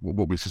 or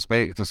what we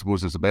suspect, I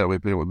suppose, is a better way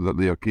of putting it, that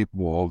they are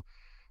capable of.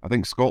 I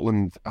think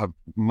Scotland have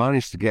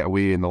managed to get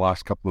away in the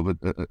last couple of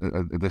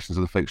editions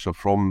of the fixture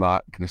from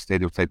that kind of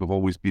stereotype of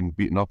always being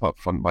beaten up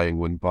front by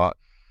England, but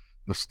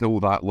there's still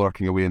that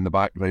lurking away in the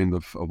background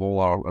of all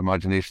our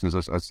imaginations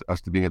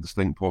as to being a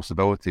distinct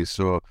possibility.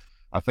 So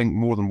I think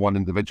more than one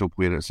individual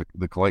player, it's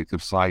the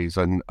collective size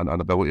and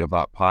ability of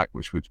that pack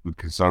which would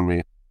concern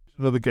me.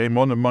 Another game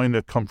on, a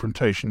minor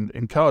confrontation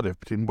in Cardiff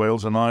between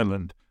Wales and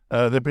Ireland.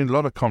 There have been a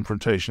lot of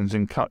confrontations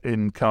in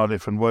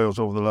Cardiff and Wales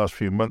over the last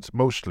few months,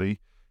 mostly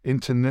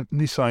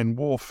internecine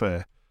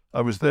warfare.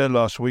 I was there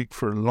last week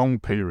for a long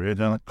period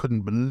and I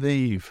couldn't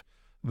believe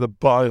the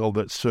bile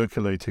that's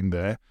circulating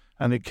there.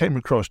 And it came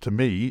across to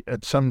me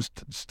at some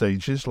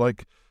stages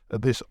like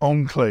this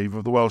enclave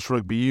of the Welsh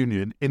Rugby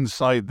Union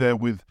inside there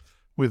with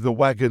the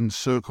wagons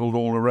circled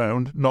all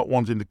around, not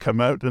wanting to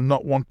come out and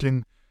not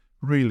wanting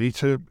really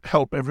to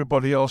help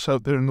everybody else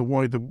out there in the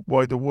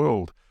wider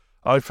world.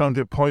 I found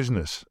it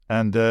poisonous.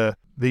 And the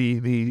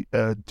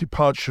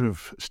departure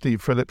of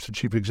Steve Phillips, the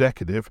chief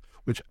executive,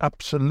 which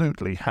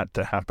absolutely had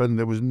to happen.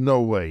 There was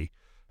no way,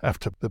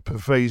 after the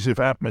pervasive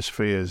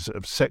atmospheres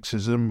of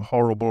sexism,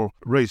 horrible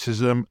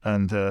racism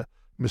and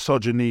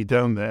misogyny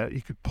down there,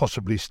 he could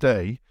possibly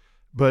stay.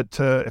 But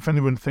if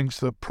anyone thinks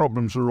the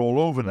problems are all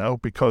over now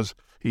because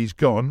he's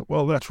gone,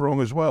 well, that's wrong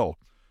as well.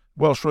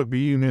 Welsh Rugby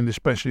Union,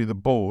 especially the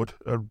board,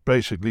 are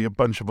basically a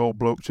bunch of old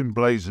blokes in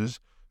blazers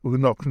who are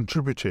not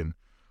contributing.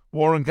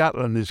 Warren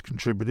Gatland is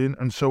contributing,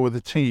 and so are the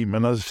team.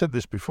 And as I said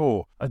this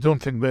before, I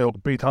don't think they'll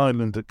beat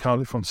Ireland at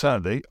Cardiff on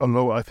Saturday,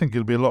 although I think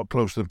it'll be a lot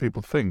closer than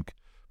people think.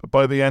 But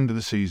by the end of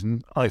the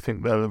season, I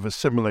think they'll have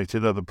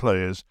assimilated other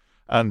players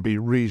and be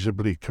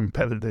reasonably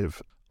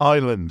competitive.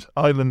 Ireland,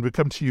 we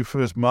come to you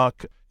first,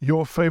 Mark.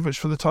 Your favourites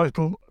for the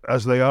title,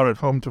 as they are at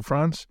home to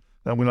France?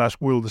 Then we'll ask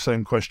Will the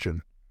same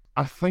question.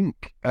 I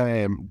think,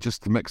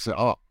 just to mix it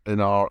up, in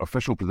our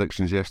official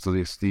predictions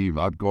yesterday, Steve,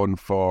 I'd gone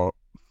for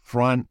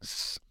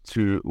France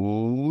to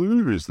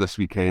lose this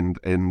weekend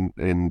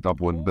in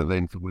Dublin, but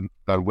then to win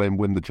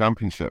the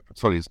championship.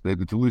 Sorry,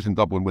 to lose in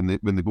Dublin when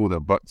they go there,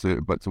 but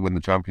to win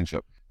the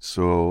championship.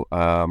 So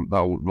that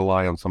will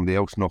rely on somebody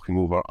else knocking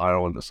over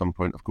Ireland at some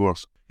point, of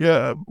course.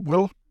 Yeah,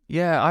 Will?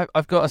 Yeah,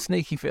 I've got a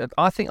sneaky fit.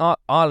 I think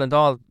Ireland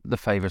are the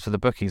favourites for the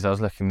bookies. I was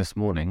looking this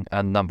morning,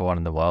 and number one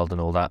in the world and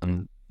all that,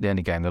 and the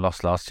only game they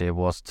lost last year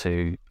was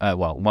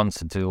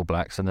once to All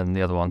Blacks and then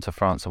the other one to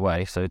France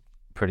away, so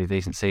pretty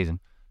decent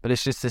season. But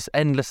it's just this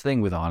endless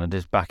thing with Ireland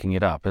is backing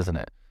it up, isn't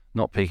it?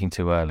 Not peaking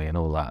too early and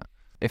all that.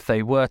 If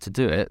they were to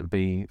do it, it'd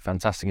be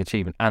fantastic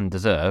achievement and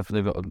deserved.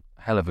 They've got a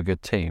hell of a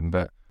good team,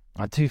 but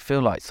I do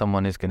feel like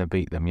someone is going to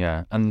beat them,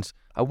 yeah. And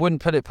I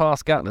wouldn't put it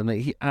past Gatland.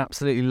 He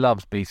absolutely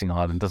loves beating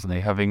Ireland, doesn't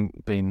he?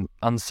 Having been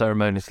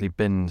unceremoniously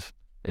binned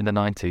in the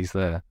 90s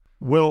there.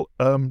 Well,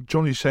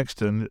 Johnny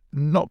Sexton,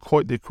 not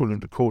quite the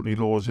equivalent to Courtney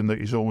Lawes in that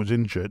he's always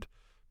injured,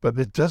 but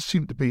there does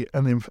seem to be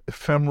an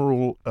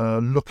ephemeral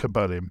look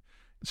about him.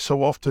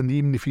 So often,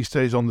 even if he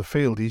stays on the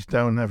field, he's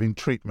down having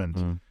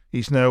treatment.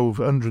 He's now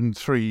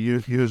 103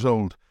 years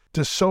old.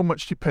 Does so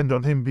much depend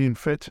on him being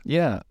fit?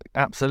 Yeah,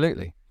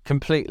 absolutely.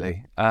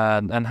 Completely.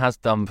 And has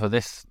done for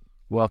this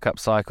World Cup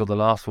cycle, the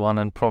last one,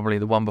 and probably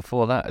the one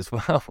before that as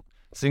well.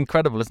 It's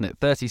incredible, isn't it?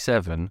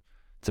 37,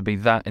 to be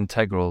that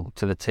integral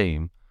to the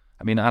team.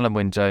 I mean, Alan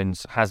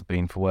Wynne-Jones has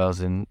been for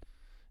Wales in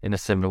a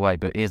similar way,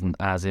 but isn't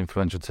as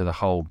influential to the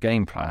whole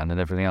game plan and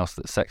everything else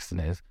that Sexton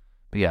is.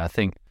 But yeah, I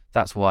think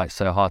that's why it's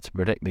so hard to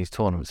predict these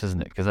tournaments,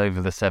 isn't it? Because over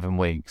the 7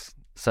 weeks,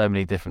 so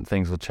many different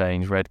things will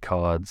change, red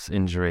cards,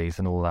 injuries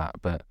and all that.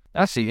 But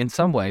actually, in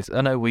some ways,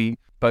 I know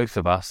both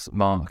of us,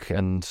 Mark,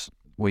 and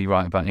we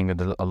write about England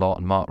a lot,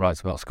 and Mark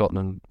writes about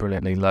Scotland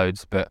brilliantly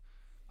loads, but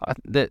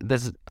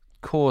there's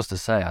cause to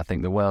say I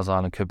think the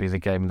Wales-Ireland could be the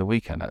game of the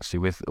weekend, actually,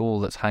 with all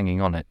that's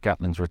hanging on it.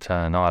 Gatland's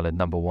return, Ireland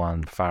number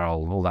one,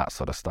 Farrell, all that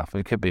sort of stuff.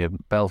 It could be a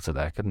belter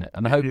there, couldn't it?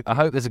 And I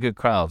hope there's a good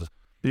crowd.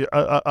 Yeah,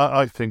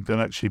 I think that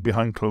actually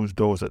behind closed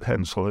doors at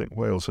Hensel, I think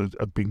Wales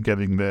have been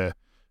getting their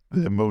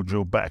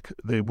mojo back.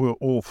 They were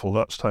awful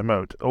last time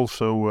out.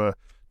 Also,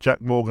 Jack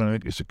Morgan, I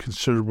think, is a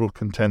considerable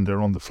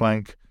contender on the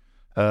flank.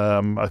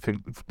 I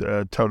think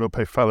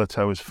Taulope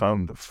Faletau has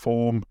found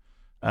form.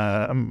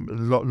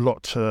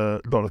 Lot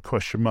of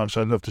question marks.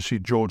 I'd love to see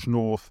George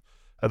North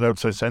at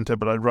outside centre,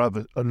 but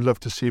I'd love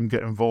to see him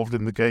get involved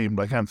in the game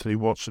like Anthony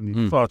Watson.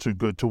 He's far too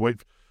good to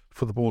wait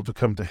for the ball to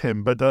come to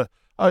him. But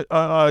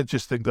I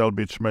just think that'll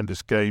be a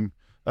tremendous game.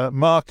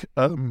 Mark,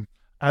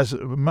 as a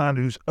man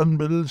who's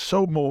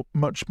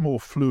much more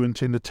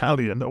fluent in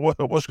Italian, I was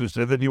going to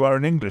say than you are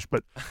in English,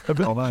 but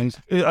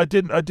I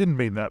didn't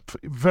mean that.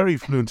 Very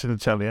fluent in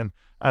Italian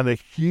and a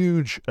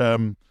huge,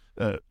 a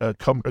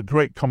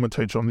great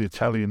commentator on the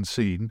Italian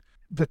scene.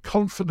 The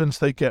confidence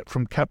they get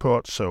from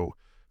Capuozzo,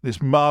 this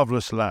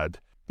marvellous lad,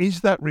 is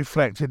that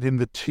reflected in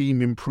the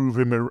team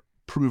improving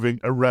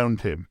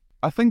around him?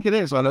 I think it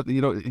is,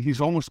 and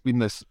he's almost been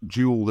this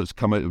jewel that's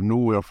come out of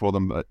nowhere for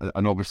them,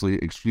 and obviously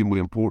extremely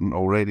important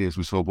already, as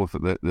we saw both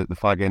at the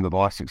fag end of the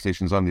last 6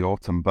 nations and the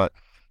autumn. But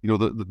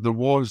there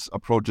was a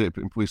project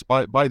put in place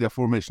by the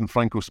aforementioned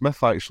Franco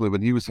Smith, actually,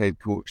 when he was head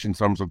coach, in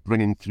terms of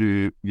bringing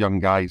through young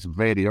guys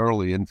very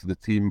early into the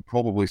team,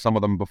 probably some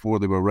of them before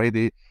they were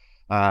ready.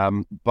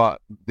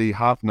 But they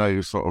have now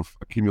sort of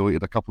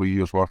accumulated a couple of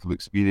years' worth of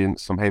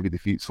experience, some heavy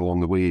defeats along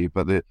the way,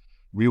 but they're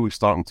really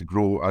starting to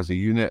grow as a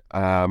unit.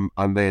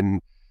 And then,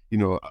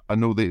 I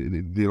know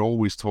they're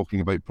always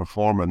talking about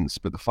performance,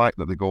 but the fact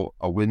that they got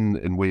a win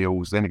in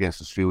Wales, then against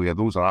Australia,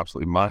 those are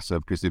absolutely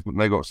massive, because they've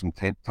now got some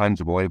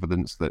tangible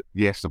evidence that,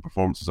 yes, the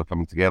performances are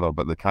coming together,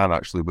 but they can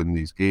actually win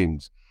these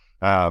games.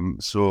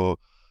 So,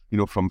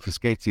 from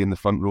Fischetti in the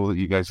front row that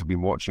you guys have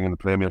been watching in the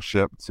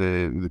Premiership,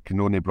 to the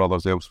Cannone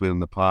brothers elsewhere in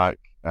the pack,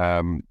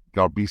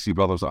 Garbisi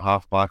brothers at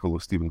half-back, although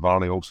Stephen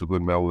Varney also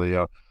going well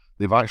there,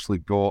 they've actually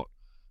got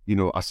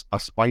a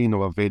spine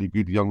of a very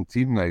good young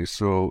team now.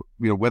 So,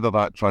 whether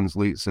that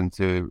translates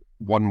into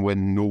 1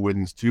 win, no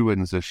wins, 2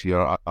 wins this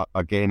year,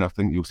 again, I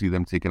think you'll see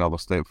them take another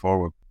step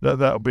forward.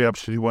 That'll be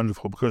absolutely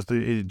wonderful, because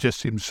it just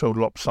seems so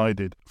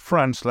lopsided.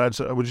 France, lads,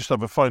 we'll just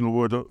have a final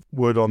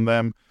word on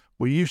them.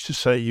 We used to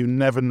say you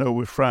never know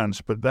with France,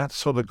 but that's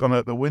sort of gone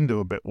out the window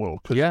a bit, Will.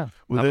 Yeah,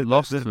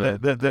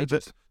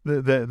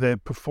 their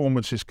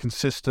performance is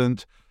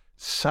consistent.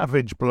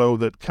 Savage blow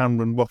that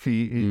Cameron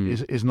Woki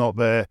is not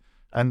there.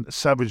 And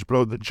savage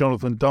blow that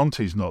Jonathan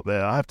Dante's not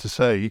there. I have to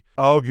say,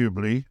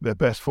 arguably, their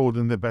best forward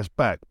and their best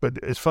back.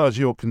 But as far as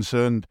you're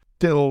concerned,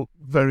 still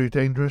very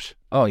dangerous?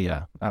 Oh,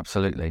 yeah,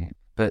 absolutely.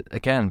 But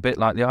again, a bit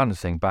like the Ireland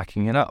thing,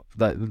 backing it up.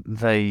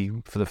 They,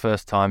 for the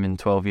first time in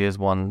 12 years,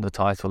 won the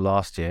title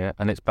last year,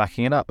 and it's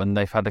backing it up. And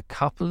they've had a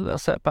couple of little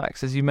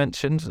setbacks, as you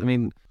mentioned. I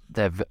mean,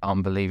 they're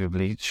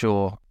unbelievably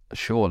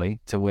surely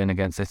to win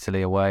against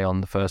Italy away on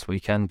the first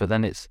weekend, but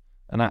then it's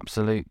an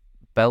absolute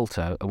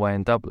belter away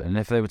in Dublin. And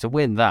if they were to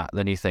win that,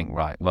 then you think,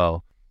 right,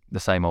 well, the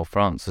same old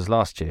France as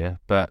last year.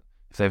 But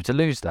if they were to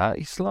lose that,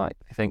 you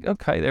think,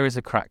 okay, there is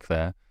a crack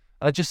there.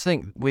 I just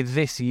think with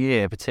this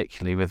year,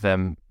 particularly with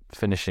them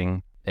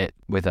finishing it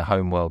with a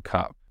home World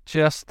Cup,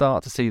 just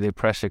start to see the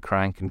pressure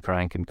crank and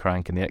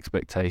the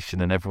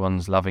expectation, and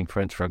everyone's loving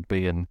French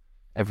rugby and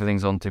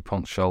everything's on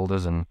Dupont's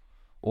shoulders and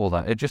all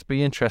that. It'd just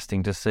be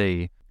interesting to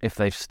see if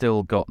they've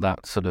still got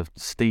that sort of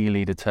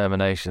steely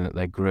determination that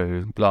they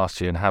grew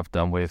last year and have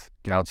done with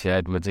Galtier,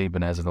 Edwards,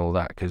 Ibanez and all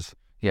that. Because,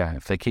 yeah,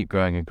 if they keep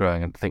growing and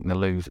growing, I think they'll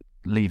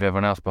leave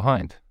everyone else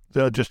behind.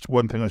 Just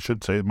one thing I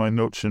should say, my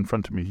notes in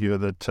front of me here,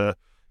 that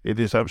it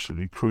is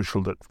absolutely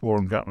crucial that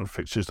Warren Gatland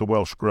fixes the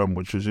Welsh scrum,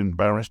 which is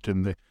embarrassed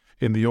in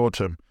the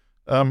autumn.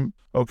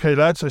 Okay,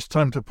 lads, it's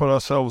time to put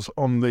ourselves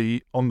on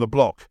the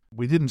block.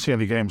 We didn't see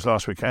any games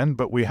last weekend,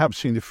 but we have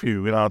seen a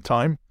few in our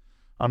time.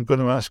 I'm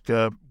going to ask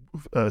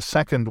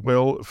second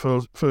Will,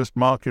 first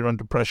Mark, you're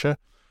under pressure.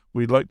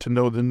 We'd like to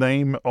know the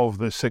name of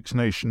the Six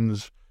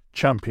Nations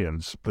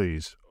champions,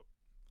 please.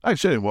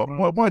 Actually,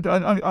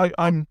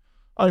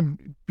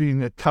 I'm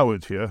being a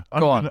coward here.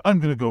 I'm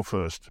going to go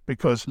first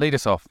because lead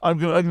us off. I'm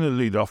going to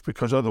lead off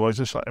because otherwise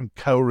it's like I'm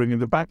cowering in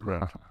the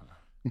background.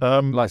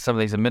 Like some of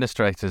these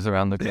administrators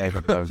around the game.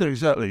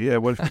 Exactly, yeah.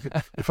 Well,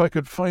 if I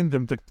could find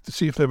them to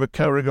see if they were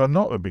cowering or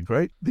not, would be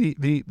great.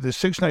 The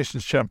Six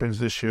Nations champions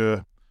this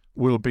year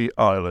will be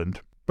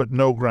Ireland, but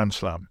no Grand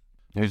Slam.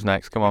 Who's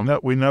next? Come on.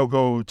 We now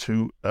go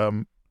to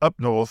up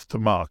north to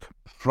Mark.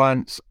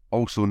 France,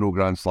 also no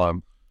Grand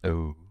Slam.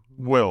 Oh.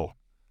 Will.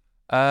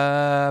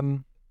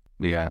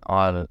 Yeah,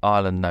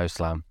 Ireland, no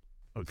slam.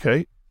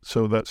 Okay,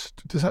 so is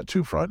that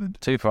 2 for Ireland?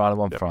 2 for Ireland,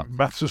 1 for France.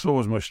 Maths is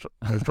always my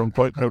strong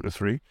point. Out of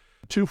 3,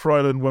 2 for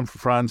Ireland, 1 for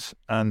France,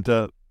 and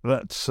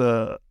let's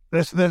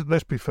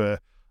be fair.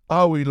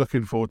 Are we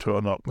looking forward to it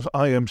or not? Because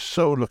I am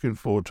so looking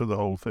forward to the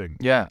whole thing.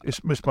 Yeah,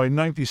 it's my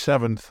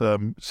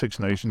 97th Six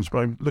Nations, but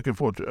I'm looking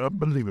forward to it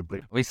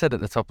unbelievably. We said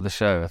at the top of the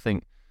show, I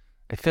think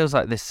it feels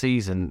like this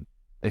season,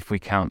 if we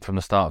count from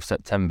the start of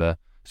September,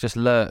 it's just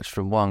lurched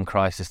from one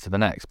crisis to the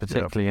next,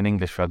 particularly in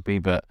English rugby.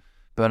 But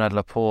Bernard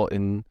Laporte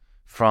in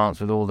France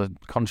with all the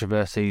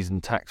controversies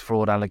and tax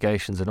fraud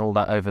allegations and all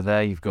that over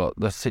there. You've got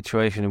the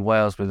situation in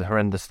Wales with the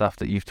horrendous stuff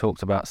that you've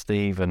talked about,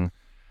 Steve, and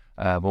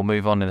we'll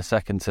move on in a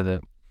second to the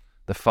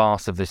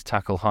farce of this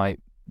tackle height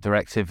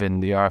directive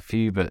in the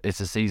RFU. But it's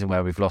a season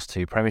where we've lost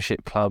 2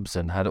 Premiership clubs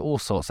and had all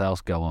sorts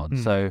else go on.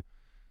 So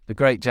the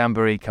great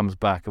jamboree comes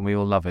back and we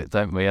all love it,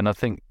 don't we? And I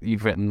think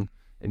you've written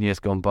in years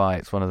gone by,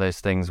 it's one of those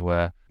things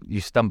where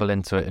you stumble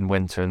into it in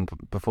winter and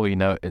before you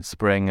know it, it's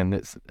spring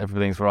and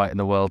everything's right in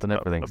the world and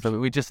everything. So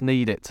we just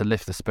need it to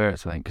lift the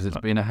spirits, I think, because it's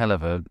been a hell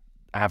of a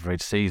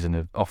average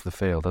season off the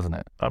field, hasn't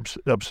it?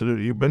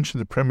 Absolutely. You mentioned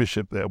the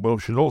Premiership there. Well,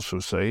 we should also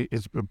say,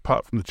 it's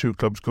apart from the 2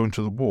 clubs going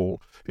to the wall,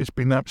 it's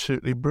been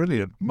absolutely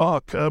brilliant.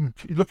 Mark, you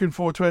looking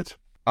forward to it?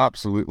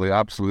 Absolutely,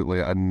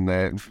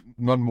 and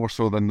none more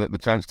so than the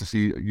chance to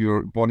see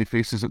your bonny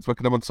faces at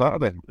Twickenham on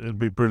Saturday. It'll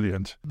be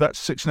brilliant. That's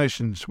Six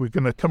Nations. We're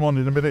going to come on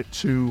in a minute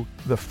to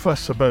the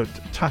fuss about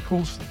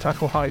tackles, the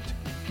tackle height.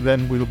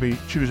 Then we'll be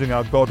choosing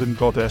our god and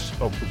goddess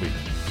of the week.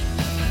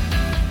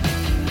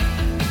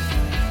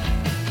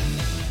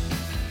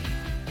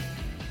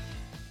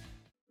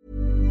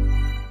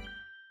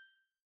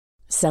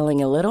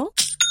 Selling a little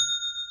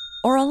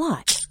or a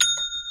lot?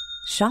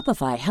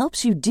 Shopify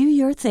helps you do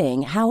your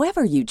thing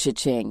however you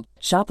cha-ching.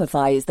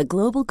 Shopify is the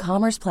global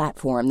commerce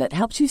platform that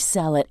helps you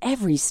sell at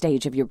every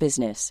stage of your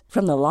business.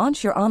 From the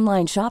launch your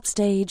online shop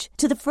stage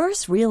to the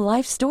first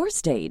real-life store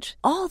stage,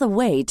 all the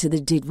way to the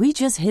did we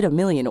just hit a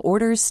million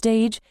orders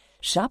stage.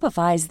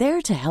 Shopify is there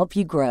to help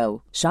you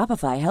grow.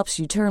 Shopify helps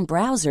you turn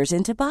browsers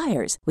into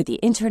buyers with the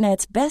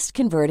internet's best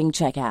converting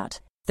checkout.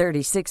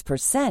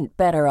 36%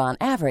 better on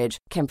average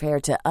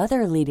compared to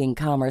other leading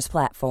commerce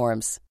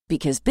platforms.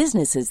 Because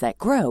businesses that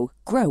grow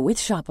with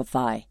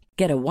Shopify.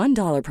 Get a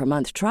 $1 per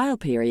month trial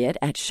period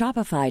at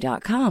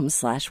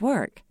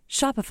shopify.com/work.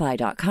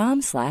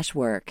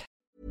 Shopify.com/work.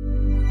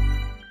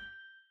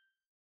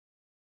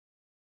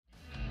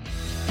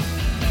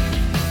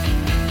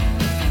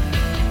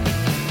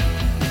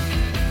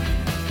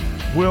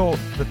 Will,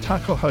 the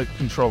tackle height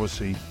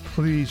controversy,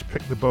 please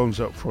pick the bones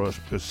up for us,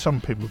 because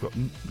some people,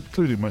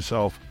 including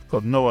myself,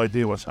 got no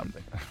idea what's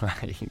happening.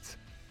 Right.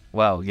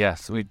 Well,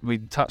 yes, we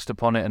touched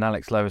upon it, and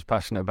Alex Lowe was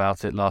passionate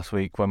about it last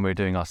week when we were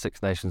doing our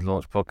Six Nations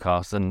launch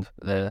podcast, and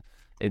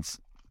it's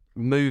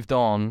moved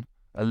on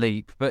a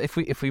leap. But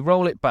if we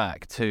roll it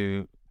back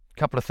to a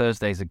couple of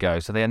Thursdays ago,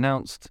 so they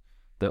announced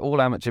that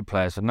all amateur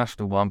players from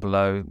National 1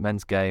 below,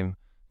 men's game,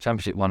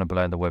 Championship 1 and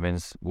below and the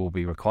women's will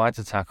be required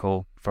to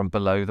tackle from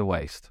below the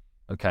waist.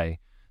 Okay,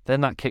 then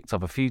that kicked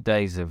off a few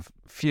days of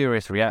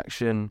furious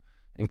reaction,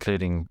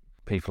 including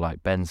people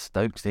like Ben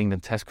Stokes, the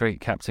England Test cricket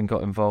captain,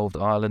 got involved.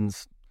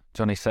 Ireland's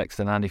Johnny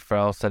Sexton, Andy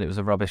Farrell said it was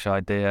a rubbish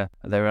idea.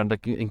 They were under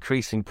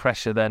increasing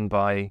pressure then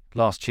by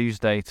last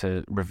Tuesday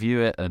to review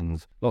it,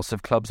 and lots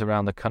of clubs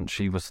around the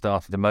country were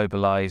starting to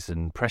mobilise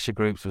and pressure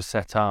groups were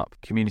set up.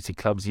 Community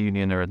Clubs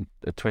Union, or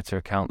a Twitter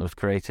account that was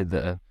created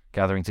that are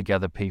gathering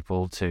together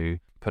people to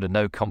put a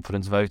no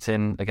confidence vote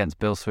in against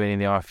Bill Sweeney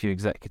and the RFU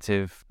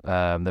executive.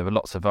 There were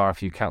lots of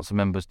RFU council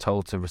members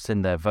told to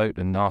rescind their vote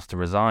and asked to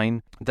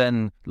resign.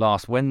 Then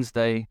last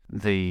Wednesday,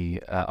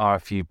 the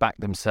RFU backed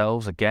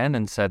themselves again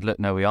and said, look,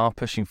 no, we are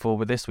pushing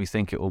forward with this. We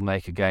think it will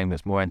make a game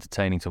that's more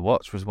entertaining to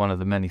watch, was one of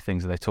the many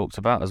things that they talked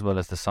about, as well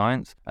as the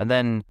science. And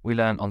then we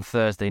learned on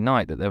Thursday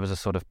night that there was a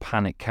sort of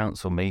panic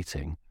council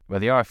meeting where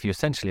the RFU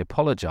essentially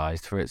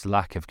apologised for its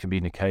lack of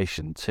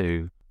communication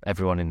to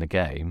everyone in the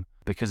game,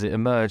 because it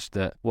emerged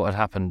that what had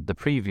happened the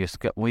previous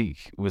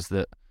week was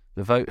that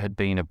the vote had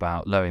been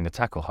about lowering the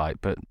tackle height,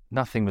 but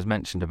nothing was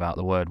mentioned about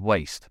the word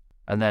waste.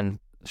 And then,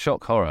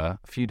 shock horror,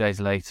 a few days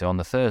later on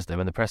the Thursday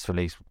when the press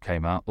release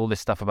came out, all this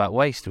stuff about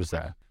waste was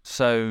there.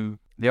 So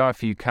the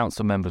RFU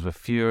council members were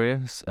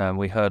furious.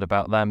 We heard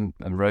about them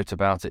and wrote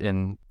about it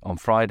on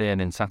Friday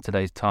and in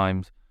Saturday's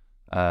Times.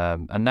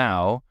 And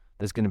now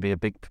there's going to be a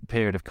big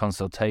period of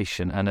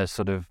consultation and a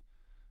sort of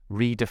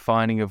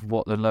redefining of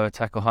what the lower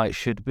tackle height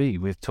should be,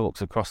 with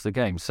talks across the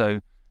game. So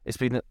it's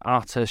been an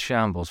utter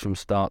shambles from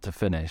start to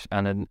finish,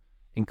 and an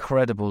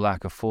incredible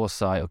lack of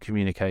foresight or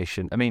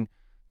communication. I mean,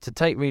 to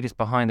take readers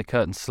behind the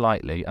curtain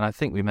slightly, and I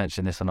think we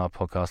mentioned this on our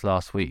podcast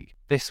last week,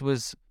 this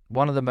was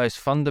one of the most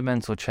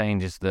fundamental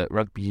changes that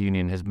rugby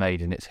union has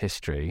made in its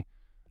history.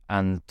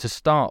 And to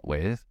start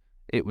with,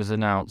 it was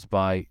announced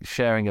by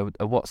sharing a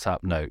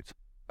WhatsApp note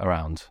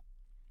around.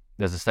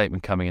 There's a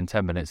statement coming in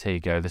 10 minutes. Here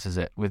you go. This is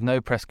it. With no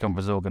press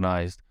conference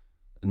organised,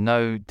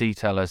 no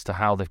detail as to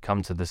how they've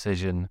come to the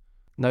decision,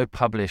 no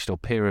published or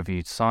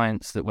peer-reviewed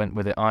science that went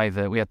with it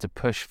either. We had to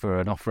push for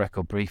an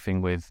off-record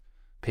briefing with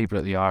people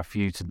at the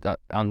RFU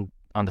to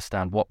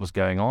understand what was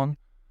going on.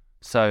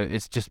 So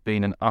it's just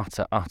been an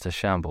utter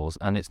shambles,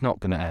 and it's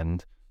not going to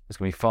end. There's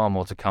going to be far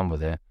more to come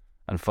with it,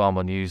 and far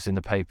more news in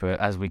the paper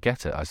as we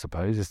get it, I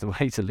suppose, is the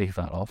way to leave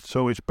that off.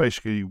 So it's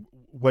basically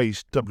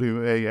waste,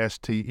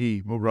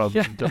 W-A-S-T-E,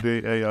 rather than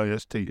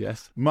W-A-I-S-T.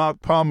 Yes.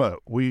 Mark Palmer,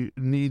 we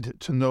need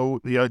to know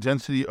the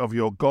identity of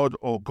your god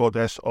or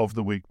goddess of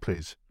the week,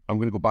 please. I'm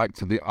going to go back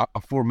to the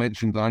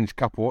aforementioned Ange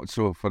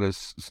Capuozzo for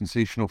his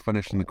sensational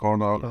finish in the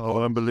corner.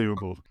 Oh,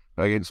 unbelievable.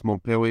 Against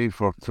Montpellier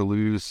for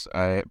Toulouse.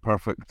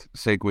 Perfect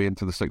segue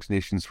into the Six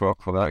Nations for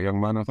that young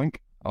man, I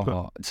think.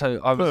 Oh,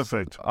 so I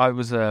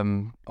was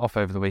off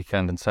over the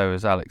weekend, and so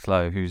was Alex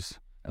Lowe, who's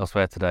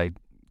elsewhere today,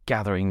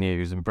 gathering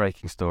news and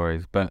breaking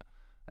stories. But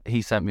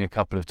he sent me a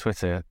couple of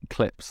Twitter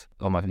clips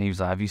on my. He was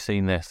like, "Have you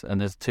seen this?"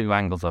 And there's two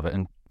angles of it.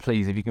 And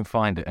please, if you can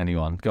find it,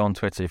 anyone, go on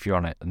Twitter if you're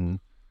on it, and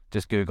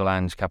just Google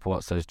Ange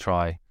Capuozzo's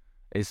try.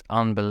 It's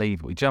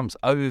unbelievable. He jumps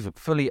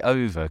fully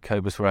over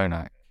Cobus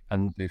Ronak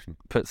and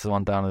puts the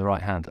one down in the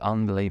right hand.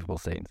 Unbelievable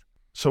scenes.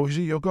 So is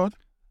he your god?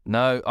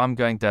 No, I'm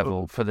going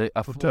Devil for the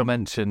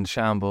aforementioned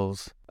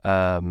shambles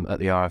at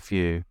the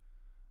RFU.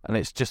 And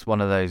it's just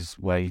one of those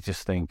where you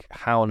just think,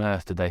 how on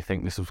earth did they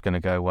think this was going to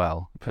go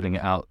well, putting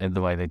it out in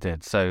the way they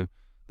did? So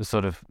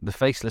the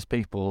faceless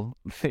people...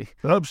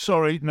 I'm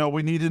sorry, no,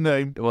 we need a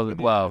name.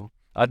 Well,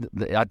 I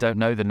don't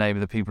know the name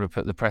of the people who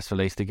put the press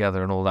release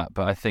together and all that,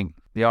 but I think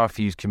the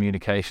RFU's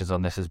communications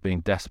on this has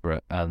been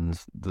desperate, and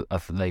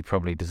they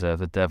probably deserve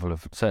the devil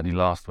of certainly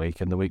last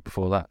week and the week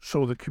before that.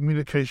 So the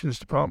communications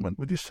department,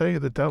 would you say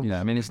the devil?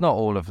 Yeah, I mean, it's not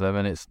all of them,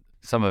 and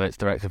some of it's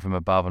directed from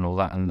above and all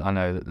that, and I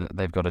know that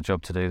they've got a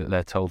job to do that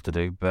they're told to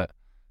do, but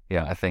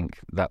yeah, I think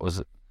that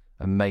was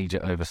a major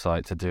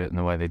oversight to do it in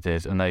the way they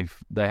did, and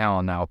they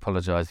are now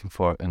apologising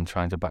for it and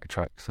trying to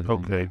backtrack.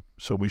 Okay,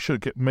 so we should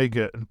get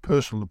a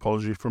personal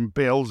apology from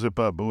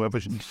Beelzebub,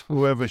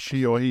 whoever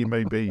she or he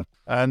may be.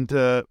 And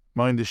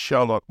mine is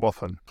Charlotte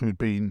Wathen, who'd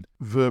been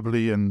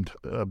verbally and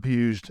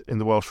abused in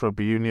the Welsh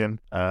Rugby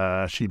Union.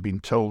 She'd been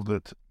told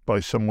that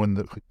by someone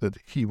that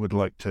he would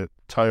like to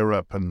tie her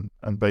up and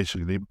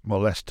basically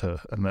molest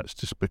her, and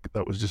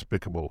that was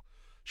despicable.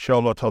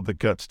 Charlotte had the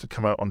guts to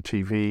come out on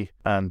TV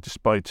and,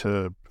 despite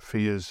her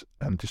fears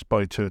and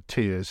despite her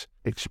tears,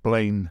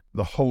 explain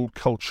the whole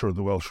culture of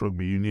the Welsh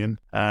Rugby Union,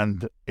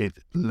 and it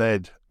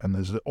led and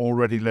has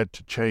already led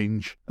to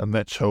change, and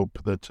let's hope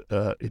that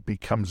it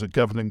becomes a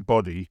governing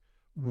body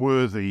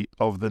worthy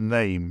of the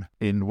name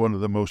in one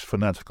of the most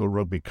fanatical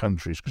rugby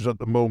countries, because at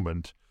the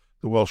moment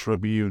the Welsh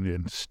Rugby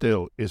Union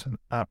still is an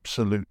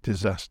absolute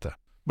disaster.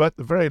 But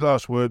the very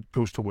last word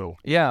goes to Will.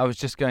 Yeah, I was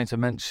just going to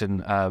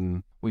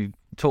mention, we've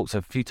talked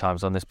a few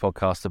times on this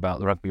podcast about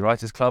the Rugby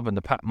Writers Club and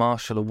the Pat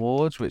Marshall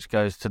Awards, which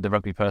goes to the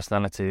Rugby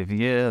Personality of the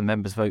Year. The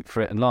members vote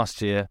for it. And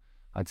last year,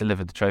 I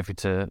delivered the trophy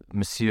to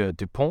Monsieur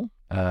Dupont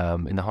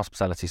in the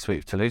hospitality suite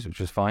of Toulouse, which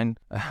was fine.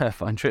 A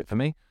fine trip for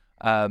me.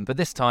 But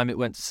this time it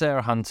went to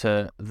Sarah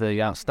Hunter,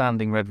 the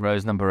outstanding Red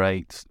Rose number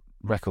 8,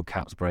 record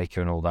caps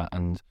breaker and all that.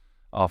 And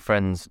our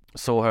friends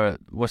saw her at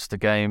Worcester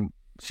game.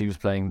 She was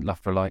playing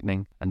Loughborough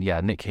Lightning. And yeah,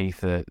 Nick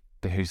Heath,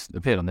 who's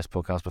appeared on this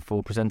podcast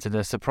before, presented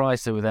a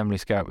surprise with Emily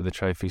Scarrett with the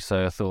trophy.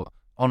 So I thought,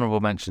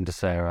 honourable mention to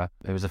Sarah,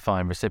 who was a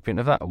fine recipient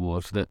of that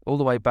award, that all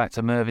the way back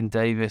to Mervyn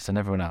Davis and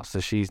everyone else. So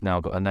she's now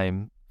got her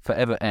name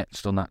forever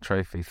etched on that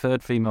trophy.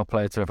 Third female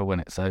player to ever win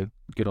it. So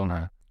good on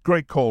her.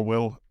 Great call,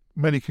 Will.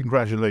 Many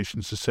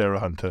congratulations to Sarah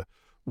Hunter.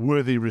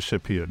 worthy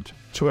recipient.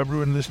 To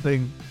everyone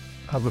listening,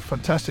 have a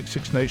fantastic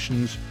Six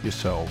Nations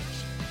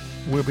yourselves.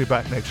 We'll be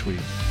back next week.